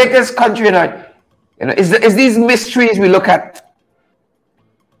the greatest country in earth, you know, it's these mysteries we look at.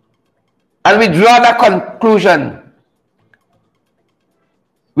 And we draw that conclusion.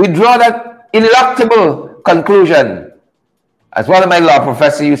 We draw that ineluctable conclusion. As one of my law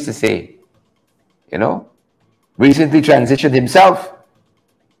professors used to say, you know, recently transitioned himself.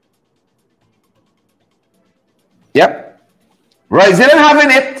 Yep. Royce didn't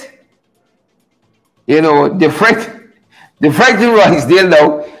having it. You know, the frightened Royce deal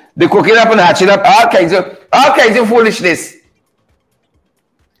now. They cooking up and hatching up all kinds of foolishness.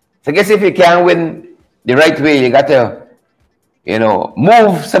 So I guess if you can't win the right way, you got to, you know,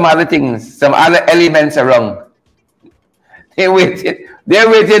 move some other things, some other elements around. They're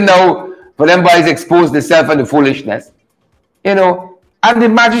waiting now for them boys to expose themselves and the foolishness. You know, and the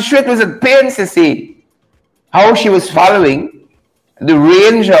magistrate was at pains to see how she was following the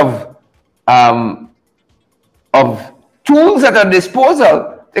range of tools at her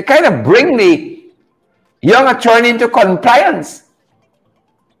disposal to kind of bring the young attorney into compliance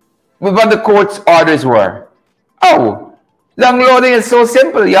with what the court's orders were. Oh, downloading is so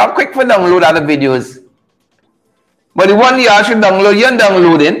simple. You're quick for download other videos. But the one you should download, you're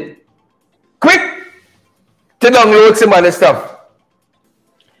downloading. Quick to download some other stuff.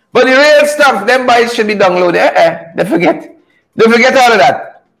 But the real stuff, them boys should be downloaded. They forget. They forget all of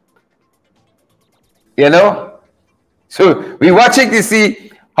that. You know? So we're watching to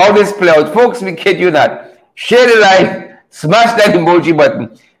see how this plays out. Folks, we kid you not. Share the like, smash that emoji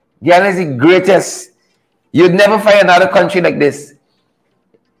button. Guyana is the greatest. You'd never find another country like this.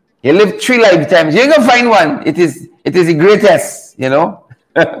 You live 3 lifetimes. You're gonna find one. It is the greatest, you know.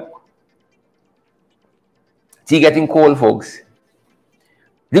 Tea getting cold, folks.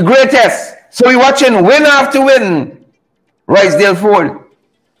 The greatest. So we're watching win after win. Rosedale Ford.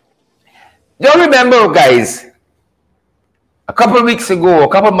 Don't remember, guys, a couple weeks ago, a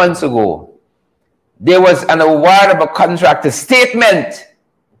couple months ago, there was an award of a contract, a statement,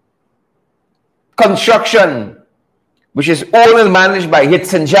 construction, which is owned and managed by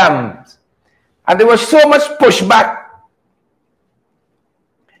Hits and Jams. And there was so much pushback.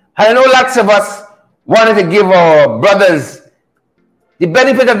 I know lots of us wanted to give our brothers the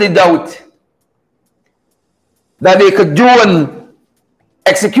benefit of the doubt that they could do and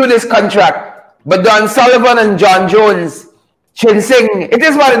execute this contract. But Don Sullivan and John Jones, Chin Sing, it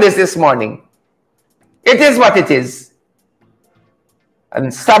is what it is this morning. It is what it is.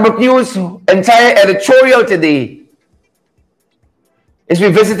 And Starbuck News' entire editorial today is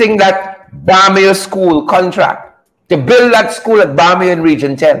revisiting that Barmere School contract to build that school at Barmere in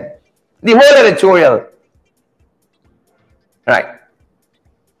Region 10. The whole editorial. Right.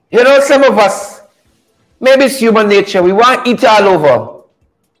 You know, some of us, maybe it's human nature, we want to eat all over.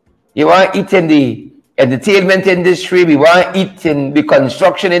 You want to eat in the entertainment industry, we want to eat in the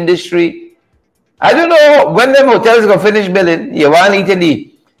construction industry. I don't know when them hotels go finish building, you want to eat in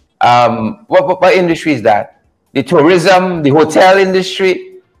the, what industry is that? The tourism, the hotel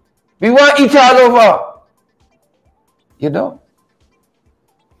industry. We want to eat all over. You know?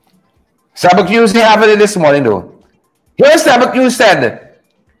 Starbuck News have it this morning though. Here's Starbuck News said,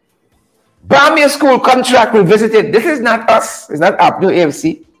 Barmere School contract revisited. This is not us. It's not APNU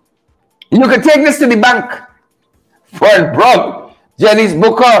AFC. You can take this to the bank. Fred Brogg, Janice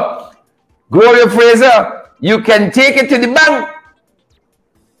Booker, Gloria Fraser, you can take it to the bank.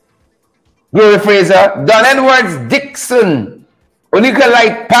 Gloria Fraser, Don Edwards Dixon, Onika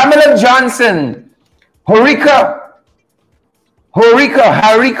Light, Pamela Johnson, Harika,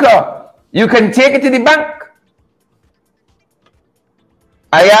 you can take it to the bank.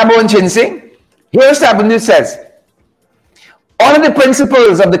 Ayabo and Chinsing. Here's what News says. All of the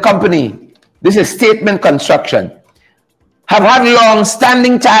principals of the company, this is Statement Construction, have had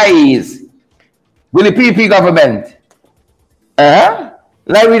long-standing ties with the PP government. Let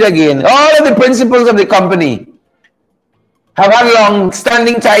me read again. All of the principals of the company have had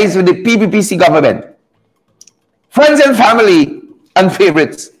long-standing ties with the PPPC government. Friends and family and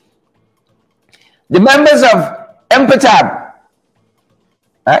favorites. The members of Empatab.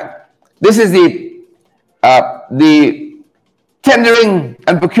 This is the tendering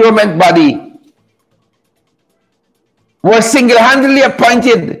and procurement body, were single-handedly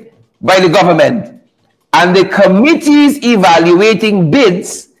appointed by the government, and the committees evaluating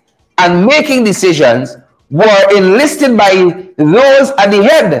bids and making decisions were enlisted by those at the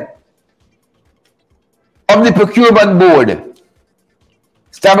head of the procurement board.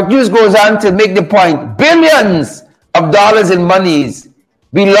 Starbuck News goes on to make the point, billions of dollars in monies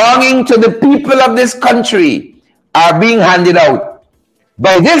belonging to the people of this country are being handed out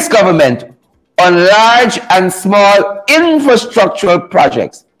by this government on large and small infrastructural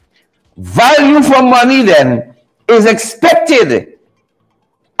projects. Value for money then is expected,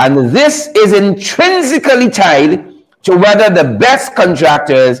 and this is intrinsically tied to whether the best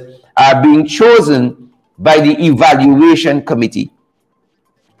contractors are being chosen by the evaluation committee.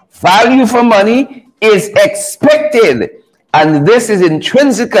 Value for money is expected, and this is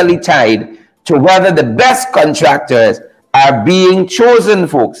intrinsically tied to whether the best contractors are being chosen,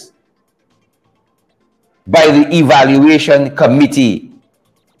 folks, by the evaluation committee.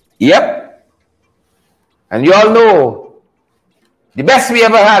 Yep. And you all know the best we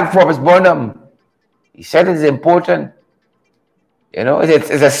ever had, Professor Bonham. He said it's important. You know, it's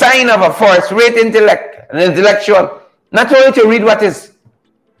a sign of a first-rate intellect, an intellectual, not only to read what is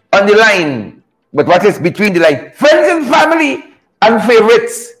on the line, but what is between the lines. Friends and family and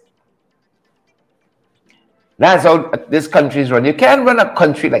favorites. That's how this country is run. You can't run a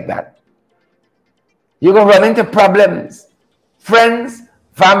country like that. You're going to run into problems. Friends,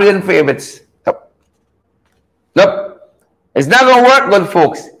 family, and favorites. Nope. Nope. It's not going to work, good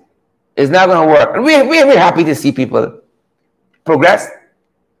folks. It's not going to work. And we're happy to see people progress.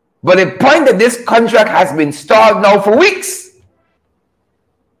 But the point that this contract has been stalled now for weeks.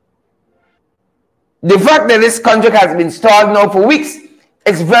 The fact that this contract has been stalled now for weeks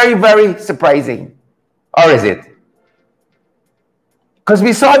is very, very surprising. Or is it? Because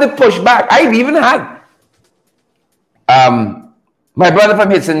we saw the pushback. I've even had my brother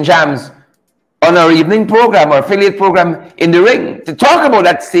from Hits and Jams on our evening program or affiliate program in the ring to talk about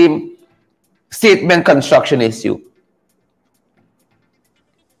that same statement construction issue.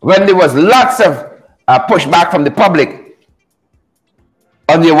 When there was lots of pushback from the public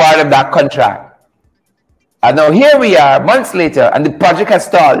on the award of that contract. And now here we are, months later, and the project has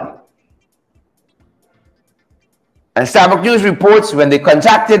stalled. And Starbuck News reports when they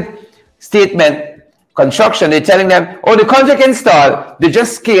contacted Statement Construction, they're telling them, oh, the contract installed, they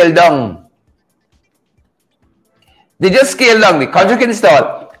just scaled down. They just scaled down the contract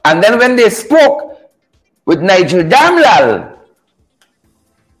installed. And then when they spoke with Nigel Damlal,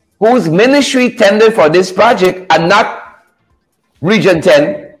 whose ministry tendered for this project and not Region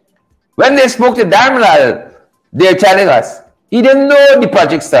 10, when they spoke to Damlal, they're telling us, he didn't know the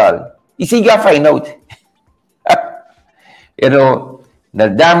project stalled. You see, you got to find out. You know, the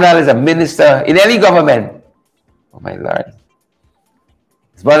Damlal is a minister in any government. Oh, my Lord.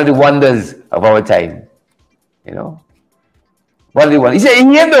 It's one of the wonders of our time. You know? One of the wonders. He said, he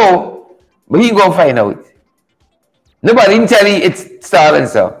didn't know, but he going to find out. Nobody didn't tell you it's stalled and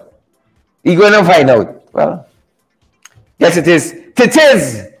stuff. He going to find out. Well, yes, it is. It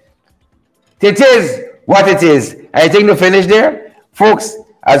is. It is what it is. I think to finish there, folks,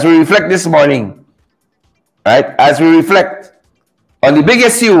 as we reflect this morning, right, as we reflect on the big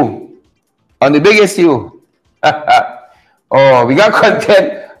issue, oh, we got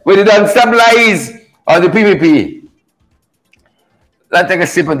content with the non-stop lies on the PPP. Let's take a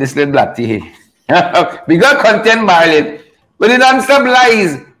sip of this little black tea. We got content, Marlon, with the non-stop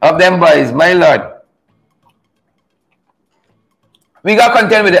lies of them boys, my Lord. We got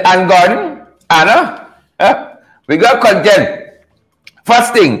content with the Ann Gordon, Anna. We got content.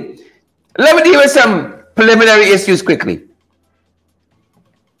 First thing, let me deal with some preliminary issues quickly.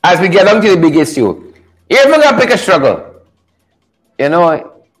 As we get on to the big issue. If we're going to pick a struggle, you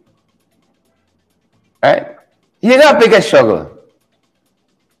know, right? You're going to pick a struggle.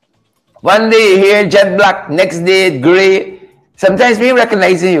 One day you hear jet black, next day gray. Sometimes we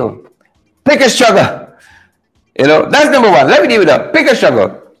recognize you. Pick a struggle. You know, that's number one. Let me deal with that. Pick a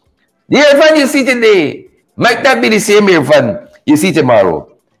struggle. The earphone you see today might not be the same earphone you see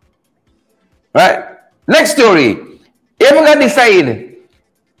tomorrow. Right? Next story. If we're going to decide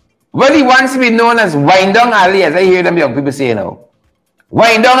whether he wants to be known as Wind Down Ali, as I hear them young people say now.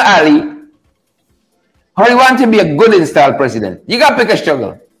 Wind Down Ali, or you want to be a good installed president. You got to pick a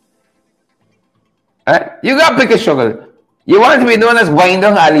struggle. Right? You got to pick a struggle. You want to be known as Wind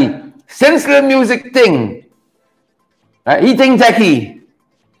Down Ali. Since the music thing, right? He think techie.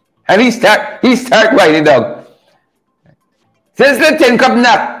 And he start winding down. Since the 10 cup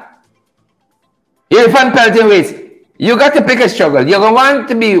nap, you're fan pelting ways. You got to pick a struggle. You're going to want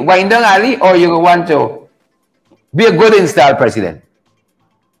to be Wind Down Ali, or you're going to want to be a good installed president.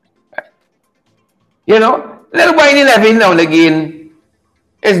 You know, little whining every now and again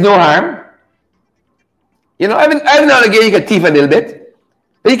is no harm. You know, every now and again you can teeth a little bit.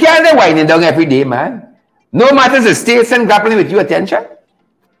 But you can't be whining down every day, man. No matter the states and grappling with your attention.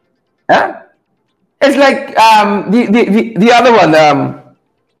 Huh? It's like the other one,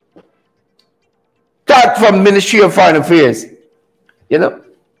 that from Ministry of Foreign Affairs. You know?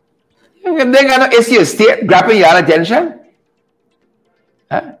 They're gonna issue a state grabbing your attention.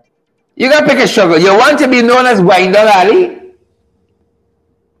 Huh? You gotta pick a struggle. You want to be known as Winder Ali?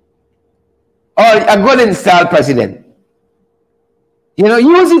 Or a good installed president? You know,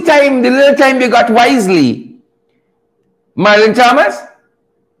 use the time, the little time you got wisely. Marlon Thomas,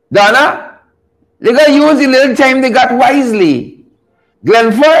 Donna, they gotta use the little time they got wisely.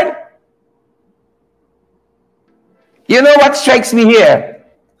 Glenford, you know what strikes me here?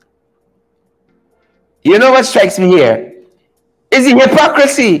 You know what strikes me here? Is the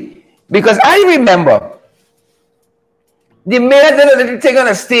hypocrisy. Because I remember the mayor did a little thing on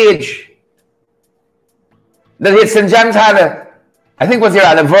a stage that St. John's had I think it was their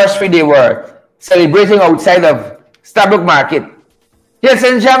anniversary they were celebrating outside of Starbuck Market. Here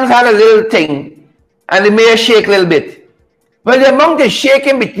St. John's had a little thing and the mayor shake a little bit. Well, the amount of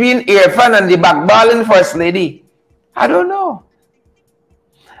shaking between Irfan and the backballing First Lady, I don't know.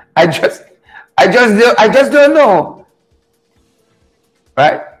 I just don't know.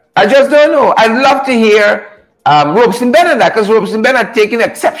 Right? I just don't know. I'd love to hear Robeson Bennett, because Robeson Bennett taking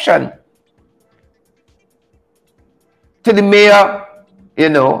exception to the mayor, you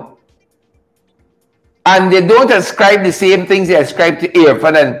know, and they don't ascribe the same things they ascribe to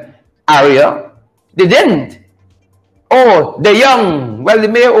Irfan and Arya. They didn't. Oh, they're young. Well, the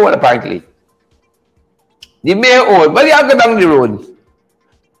mayor old, apparently. The mayor old. Well, you go down the road.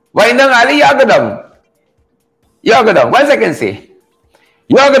 Why not, Ali? You go down. You go down. Once I can say.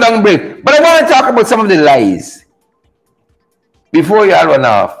 You go down break. But I want to talk about some of the lies before you all run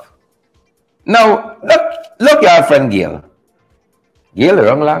off. Now, look your friend Gail. Gail, the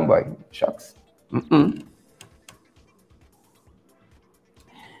wrong lang, boy. Shucks.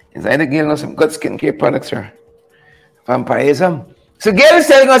 Is either Gail knows some good skincare products or vampirism? So Gail is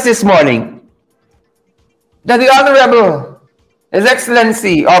telling us this morning that the Honorable His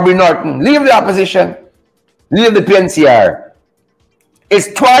Excellency Aubrey Norton, leave the opposition, leave the PNCR, is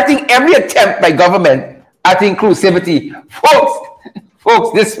thwarting every attempt by government at inclusivity.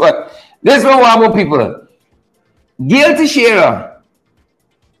 Folks, this one want more people. Gail Teixeira,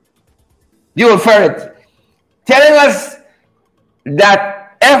 the old ferret, telling us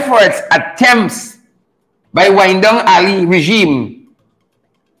that efforts, attempts by Windong Ali regime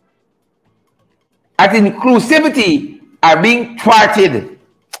at inclusivity are being thwarted.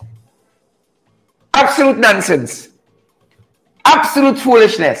 Absolute nonsense. Absolute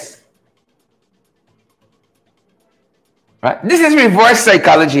foolishness. Right? This is reverse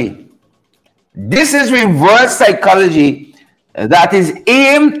psychology. This is reverse psychology that is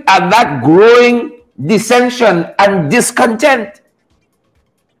aimed at that growing dissension and discontent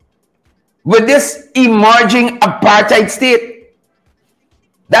with this emerging apartheid state.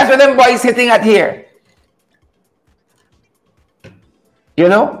 That's what them boys hitting at here. You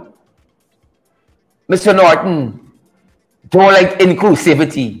know? Mr. Norton don't like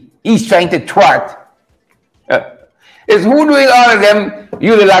inclusivity. He's trying to thwart. Is who doing all of them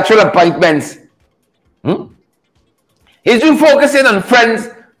unilateral appointments? He's been focusing on friends,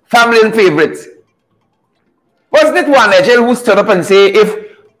 family, and favorites. Wasn't it one legend who stood up and say,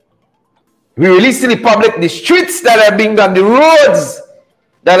 if we release to the public the streets that are being done, the roads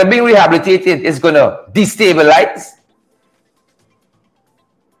that are being rehabilitated, is going to destabilize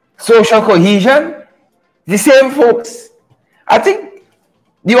social cohesion? The same folks. I think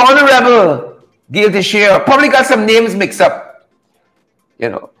the Honorable Gail Teixeira probably got some names mixed up. You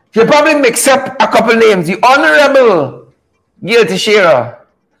know, she probably mixed up a couple names. The Honorable Gail Teixeira.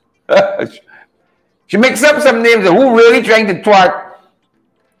 She mixed up some names of who really trying to thwart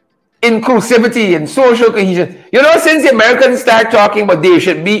inclusivity and social cohesion. You know, since the Americans start talking about there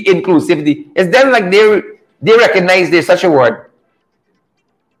should be inclusivity, it's then like they recognize there's such a word.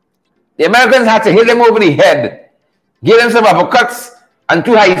 The Americans had to hit them over the head, give them some uppercuts and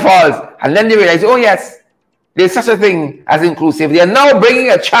 2 high falls, and then they realize, oh yes, there's such a thing as inclusivity. They are now bringing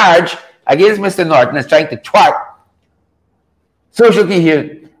a charge against Mr. Norton as trying to thwart social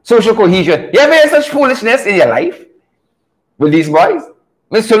cohesion. You ever heard such foolishness in your life with these boys?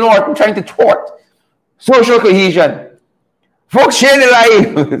 Mr. Norton trying to thwart social cohesion. Folks, share the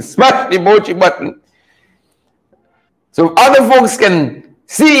live, smash the emoji button so other folks can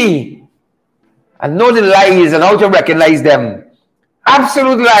see and know the lies and how to recognize them.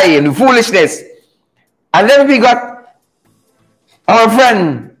 Absolute lie and foolishness. And then we got our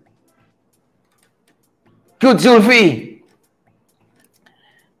friend Cute Zulfi.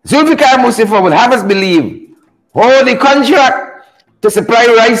 Zulfikar Mustafa will have us believe, oh, the contract to supply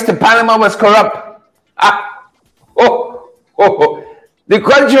rice to Panama was corrupt. The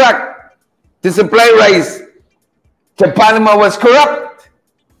contract to supply rice to Panama was corrupt.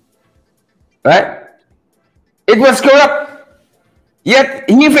 Right? It was corrupt. Yet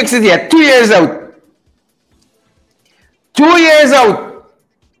he fixed it yet. 2 years out. 2 years out.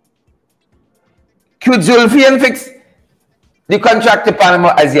 Could Zulfian fix the contract to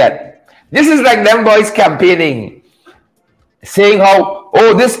Panama as yet? This is like them boys campaigning, saying how,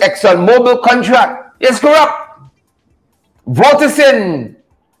 oh, this ExxonMobil contract is corrupt. Vote us in,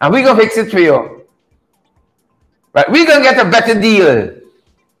 and we're going to fix it for you. Right? We're going to get a better deal.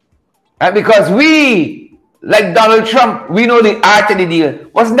 Right? Because we, like Donald Trump, we know the art of the deal.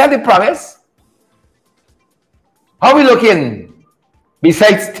 Wasn't that the promise? How are we looking?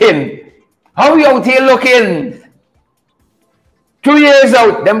 Besides Tim, how are we out here looking? 2 years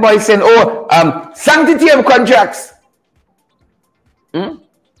out, them boys saying, oh, sanctity of contracts.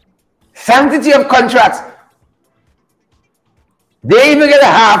 Sanctity of contracts. They even get a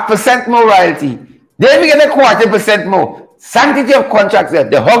 0.5% more royalty. They even get a 0.25% more. Sanctity of contracts there.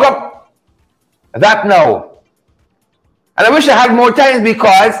 They hug up that now. And I wish I had more time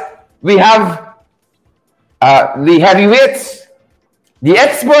because we have the heavyweights, the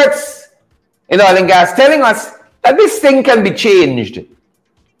experts in oil and gas telling us that this thing can be changed.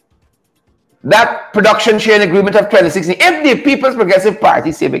 That production sharing agreement of 2016, if the People's Progressive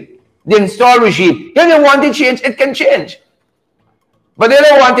Party, Civic, the installed regime, if they want to change, it can change. But they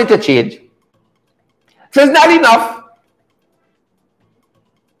don't want it to change. So it's not enough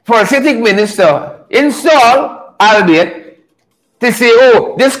for a sitting minister install, albeit, to say,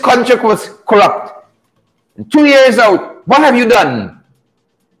 oh, this contract was corrupt. 2 years out, what have you done?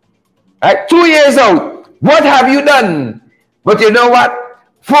 Right? 2 years out, what have you done? But you know what?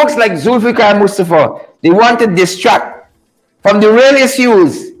 Folks like Zulfikar Mustafa, they want to distract from the real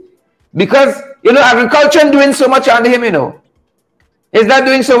issues. Because, you know, agriculture doing so much under him, you know. He's not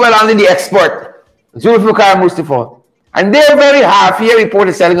doing so well under the export, Zulfikar Mustafa. And they're very half-year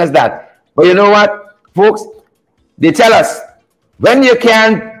reporters telling us that. But you know what, folks? They tell us, when you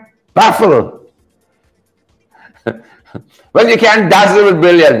can't baffle, when you can't dazzle with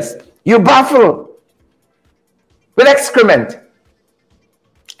brilliance, you baffle with excrement.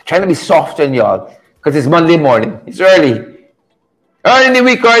 I'm trying to be soft on y'all, because it's Monday morning. It's early. Early in the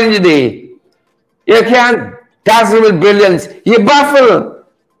week, early in the day. You can't dazzle with brilliance. You baffle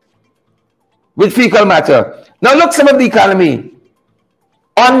with fecal matter. Now look some of the economy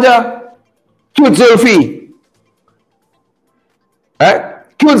under Cute Zulfi. Right?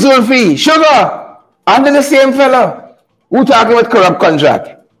 Cute Zulfi. Sugar under the same fella who talking about corrupt contract.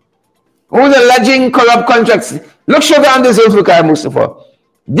 Who's alleging corrupt contracts. Look, sugar under Zulfikar Mustafa.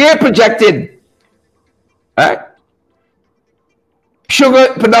 They projected, right?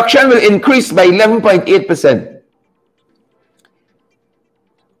 Sugar production will increase by 11.8%.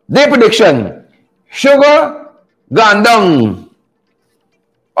 Their prediction, sugar gone down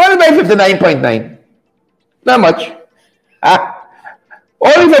only by 59.9. Not much.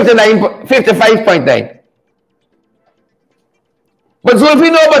 Only 55.9. But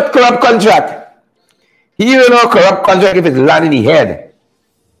Zulfi know about corrupt contract. He even know corrupt contract if it's land in the head.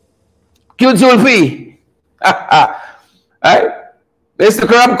 Cute Zulfi. Right? It's the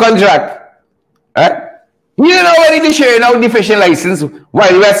corrupt contract. Right? You know when they share out the fishing license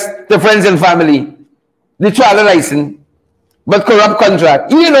while rest the friends and family. The travel license. But corrupt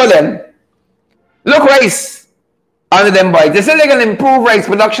contract. You know them. Look rice under them boys. They say they can improve rice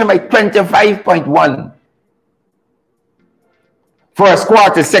production by 25.1. First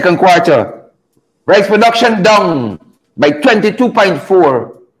quarter, second quarter. Rice production down by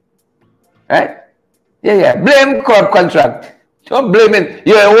 22.4. Right? Yeah. Blame corrupt contract. Don't blame it.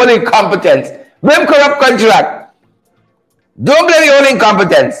 Your own incompetence. Blame corrupt contract. Don't blame your own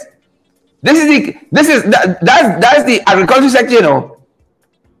incompetence. That's the agriculture sector, you know.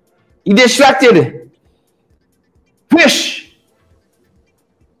 He distracted. Fish.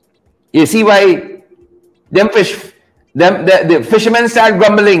 You see why the fishermen start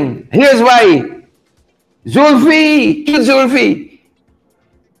grumbling. Here's why. Zulfi, Cute Zulfi.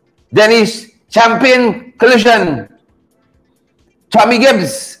 Then he's champion collision. Tommy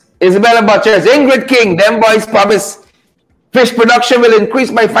Gibbs, Isabella Butchers, Ingrid King, them boys promise fish production will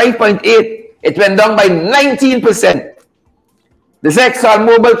increase by 5.8. It went down by 19%. This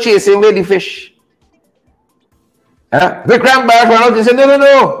ExxonMobil chasing away the fish. Vikram Bharat went out and said,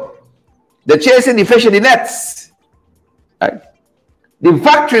 no. They're chasing the fish in the nets. Right? The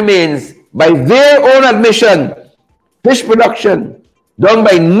fact remains, by their own admission, fish production down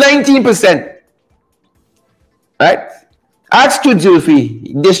by 19%. Right? Ask to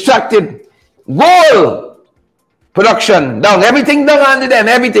Zulfi, distracted. Goal Production down. Everything down under them.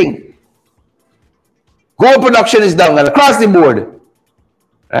 Everything. Gold production is down and across the board.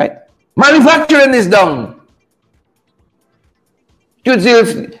 Right? Manufacturing is down. Truth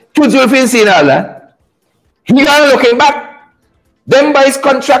will see all that. He are looking back. Them buys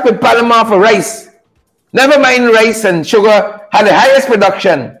contract with Panama for rice. Never mind rice and sugar had the highest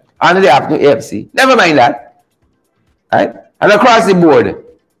production under the AFC. Never mind that. Right? And across the board.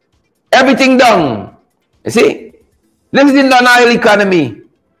 Everything down. You see? This is the non-oil economy.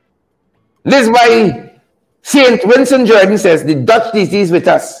 This is why St. Winston Jordan says the Dutch disease with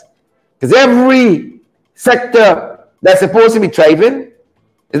us. Because every sector that's supposed to be thriving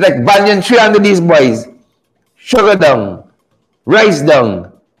is like banyan tree under these boys. Sugar down, rice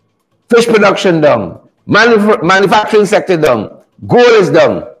down, fish production down, manufacturing sector down, gold is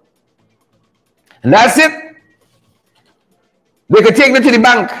down. And that's it. They can take it to the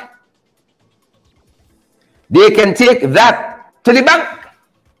bank. They can take that to the bank.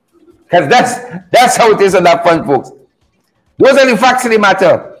 Because that's how it is on that front, folks. Those are the facts of the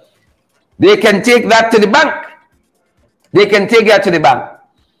matter. They can take that to the bank. They can take that to the bank.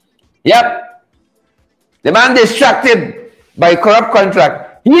 Yep. The man distracted by corrupt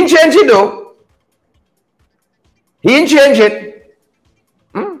contract. He didn't change it though. He didn't change it.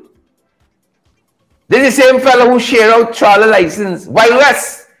 This is the same fellow who share out trawler license. Wild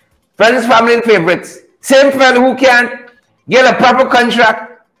West. Friends, family, and favorites. Same fellow who can't get a proper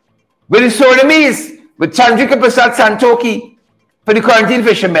contract with the Sudanese, with Chandrika Prasad Santoki for the quarantine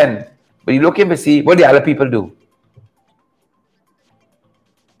fishermen. But you look in to see what the other people do.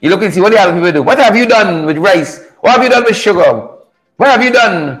 You look and see what the other people do. What have you done with rice? What have you done with sugar? What have you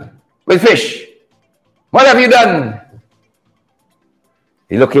done with fish? What have you done?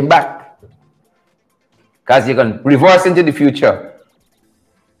 You're looking back. Because you can reverse into the future.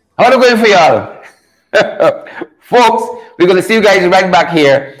 How are we going for y'all? Folks, we're going to see you guys right back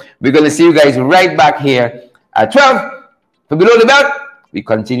here. We're going to see you guys right back here at 12. For Below the Belt, we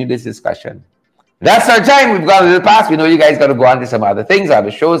continue this discussion. That's our time. We've gone a little past. We know you guys got to go on to some other things, other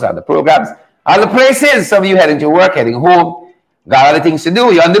shows, other programs, other places. Some of you heading to work, heading home, got other things to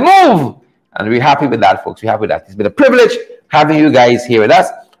do. You're on the move. And we're happy with that, folks. We're happy with that. It's been a privilege having you guys here with us.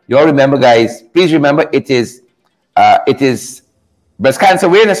 You all remember, guys, please remember it is Breast Cancer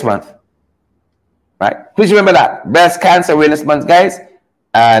Awareness Month. Right? Please remember that. Breast Cancer Awareness Month, guys.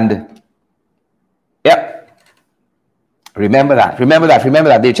 And, yep. Remember that. Remember that. Remember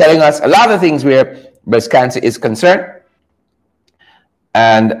that. They're telling us a lot of things where breast cancer is concerned.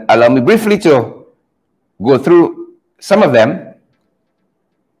 And allow me briefly to go through some of them.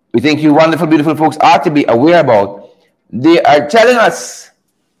 We think you wonderful, beautiful folks ought to be aware about. They are telling us,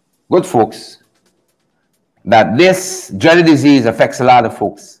 good folks, that this dreaded disease affects a lot of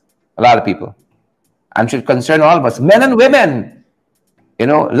folks, a lot of people, and should concern all of us, men and women. You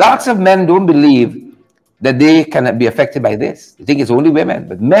know, lots of men don't believe that they cannot be affected by this. They think it's only women,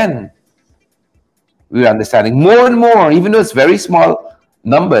 but men, we're understanding more and more, even though it's very small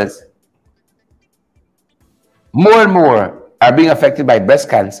numbers, more and more are being affected by breast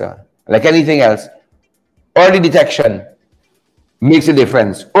cancer. Like anything else, early detection makes a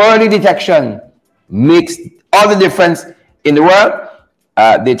difference. Early detection makes all the difference in the world.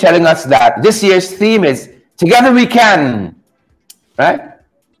 They're telling us that this year's theme is Together We Can, right?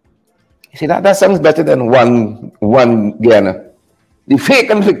 You see, that sounds better than one Guyana. The fake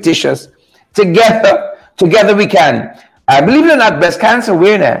and fictitious. Together we can. Believe it or not, breast cancer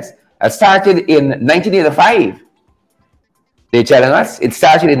awareness started in 1985. They're telling us it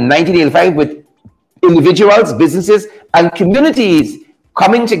started in 1985 with individuals, businesses, and communities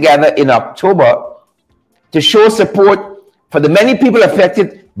coming together in October to show support for the many people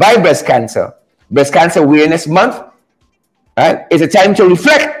affected by breast cancer. Breast Cancer Awareness Month, right, is a time to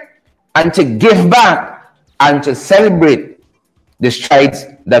reflect and to give back and to celebrate the strides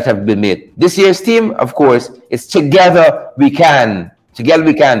that have been made. This year's theme, of course, is Together We Can. Together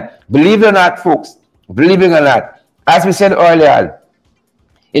we can. Believe it or not, folks, believe it or not, as we said earlier,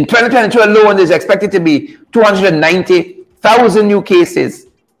 in 2022 alone, there's expected to be 290,000 new cases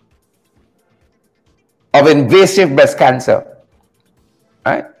of invasive breast cancer,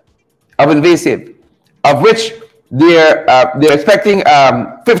 right? Of invasive, of which they're expecting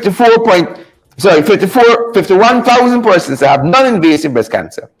 51,000 persons to have non-invasive breast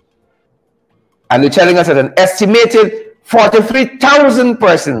cancer. And they're telling us that an estimated 43,000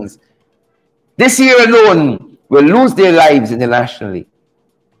 persons this year alone will lose their lives internationally,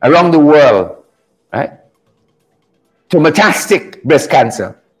 around the world, right, to metastatic breast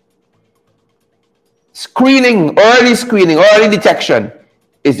cancer. Screening, early detection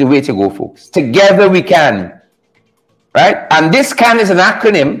is the way to go, folks. Together we can. right? And this CAN is an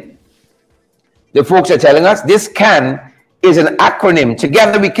acronym. The folks are telling us this CAN is an acronym.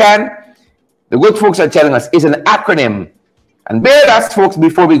 Together we can. The good folks are telling us is an acronym. And bear with us, folks,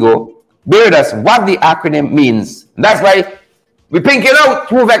 before we go. Bear with us what the acronym means. And that's why we're pinking out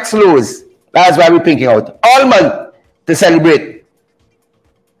 2 Vex lows. That's why we're pinking out all month to celebrate.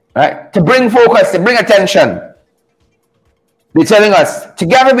 Right? To bring focus, to bring attention. They're telling us,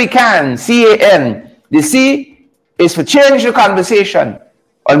 together we can, C-A-N. The C is for change the conversation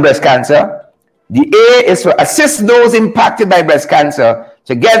on breast cancer. The A is for assist those impacted by breast cancer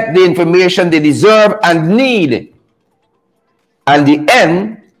to get the information they deserve and need. And the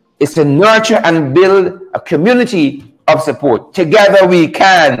N is to nurture and build a community of support. Together we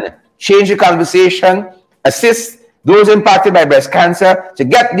can change the conversation, assist those impacted by breast cancer to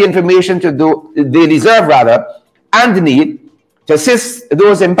get the information they deserve and need, to assist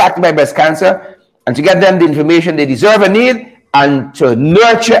those impacted by breast cancer and to get them the information they deserve and need, and to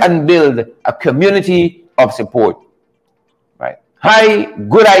nurture and build a community of support. Right? High,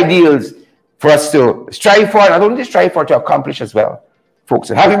 good ideals for us to strive for, not only strive for, to accomplish as well. Folks,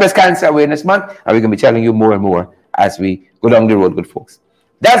 so Happy Breast Cancer Awareness Month, and we're going to be telling you more and more as we go down the road, good folks.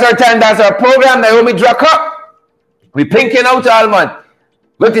 That's our time, that's our program. Naomi Drucker, we're pinking out all month.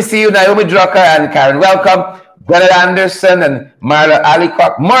 Good to see you, Naomi Drucker and Karen. Welcome. Bernard Anderson and Marla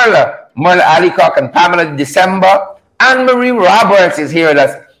Alicock. Marla Alicock and Pamela December. Anne-Marie Roberts is here with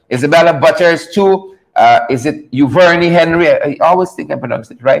us. Isabella Butters too. Is it Uverne Henry? I always think I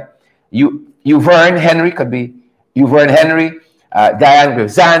pronounced it right. Uverne Henry, could be Uverne Henry. Diane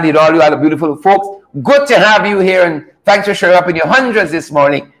Grzandi and all you other beautiful folks. Good to have you here, and thanks for showing up in your hundreds this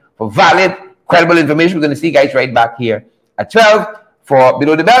morning for valid, credible information. We're going to see you guys right back here at 12 for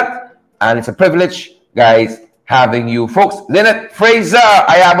Below the Belt, and it's a privilege, guys, having you folks. Lynette Fraser,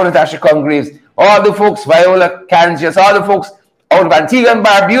 Ayabo Natasha Congreves, all the folks, Viola Kansas, all the folks out of Antigua and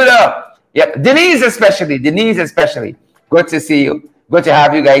Barbuda. Yep, Denise especially. Good to see you. Good to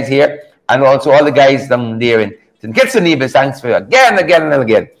have you guys here. And also all the guys down there in St. Kitts and Nevis. Thanks for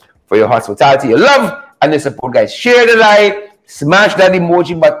again for your hospitality, your love, and your support, guys. Share the live, smash that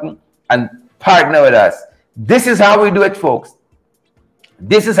emoji button, and partner with us. This is how we do it, folks.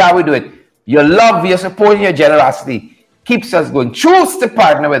 This is how we do it. Your love, your support, and your generosity keeps us going. Choose to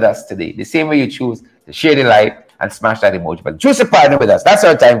partner with us today. The same way you choose to share the live and smash that emoji button. Choose to partner with us. That's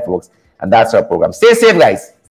our time, folks. And that's our program. Stay safe, guys.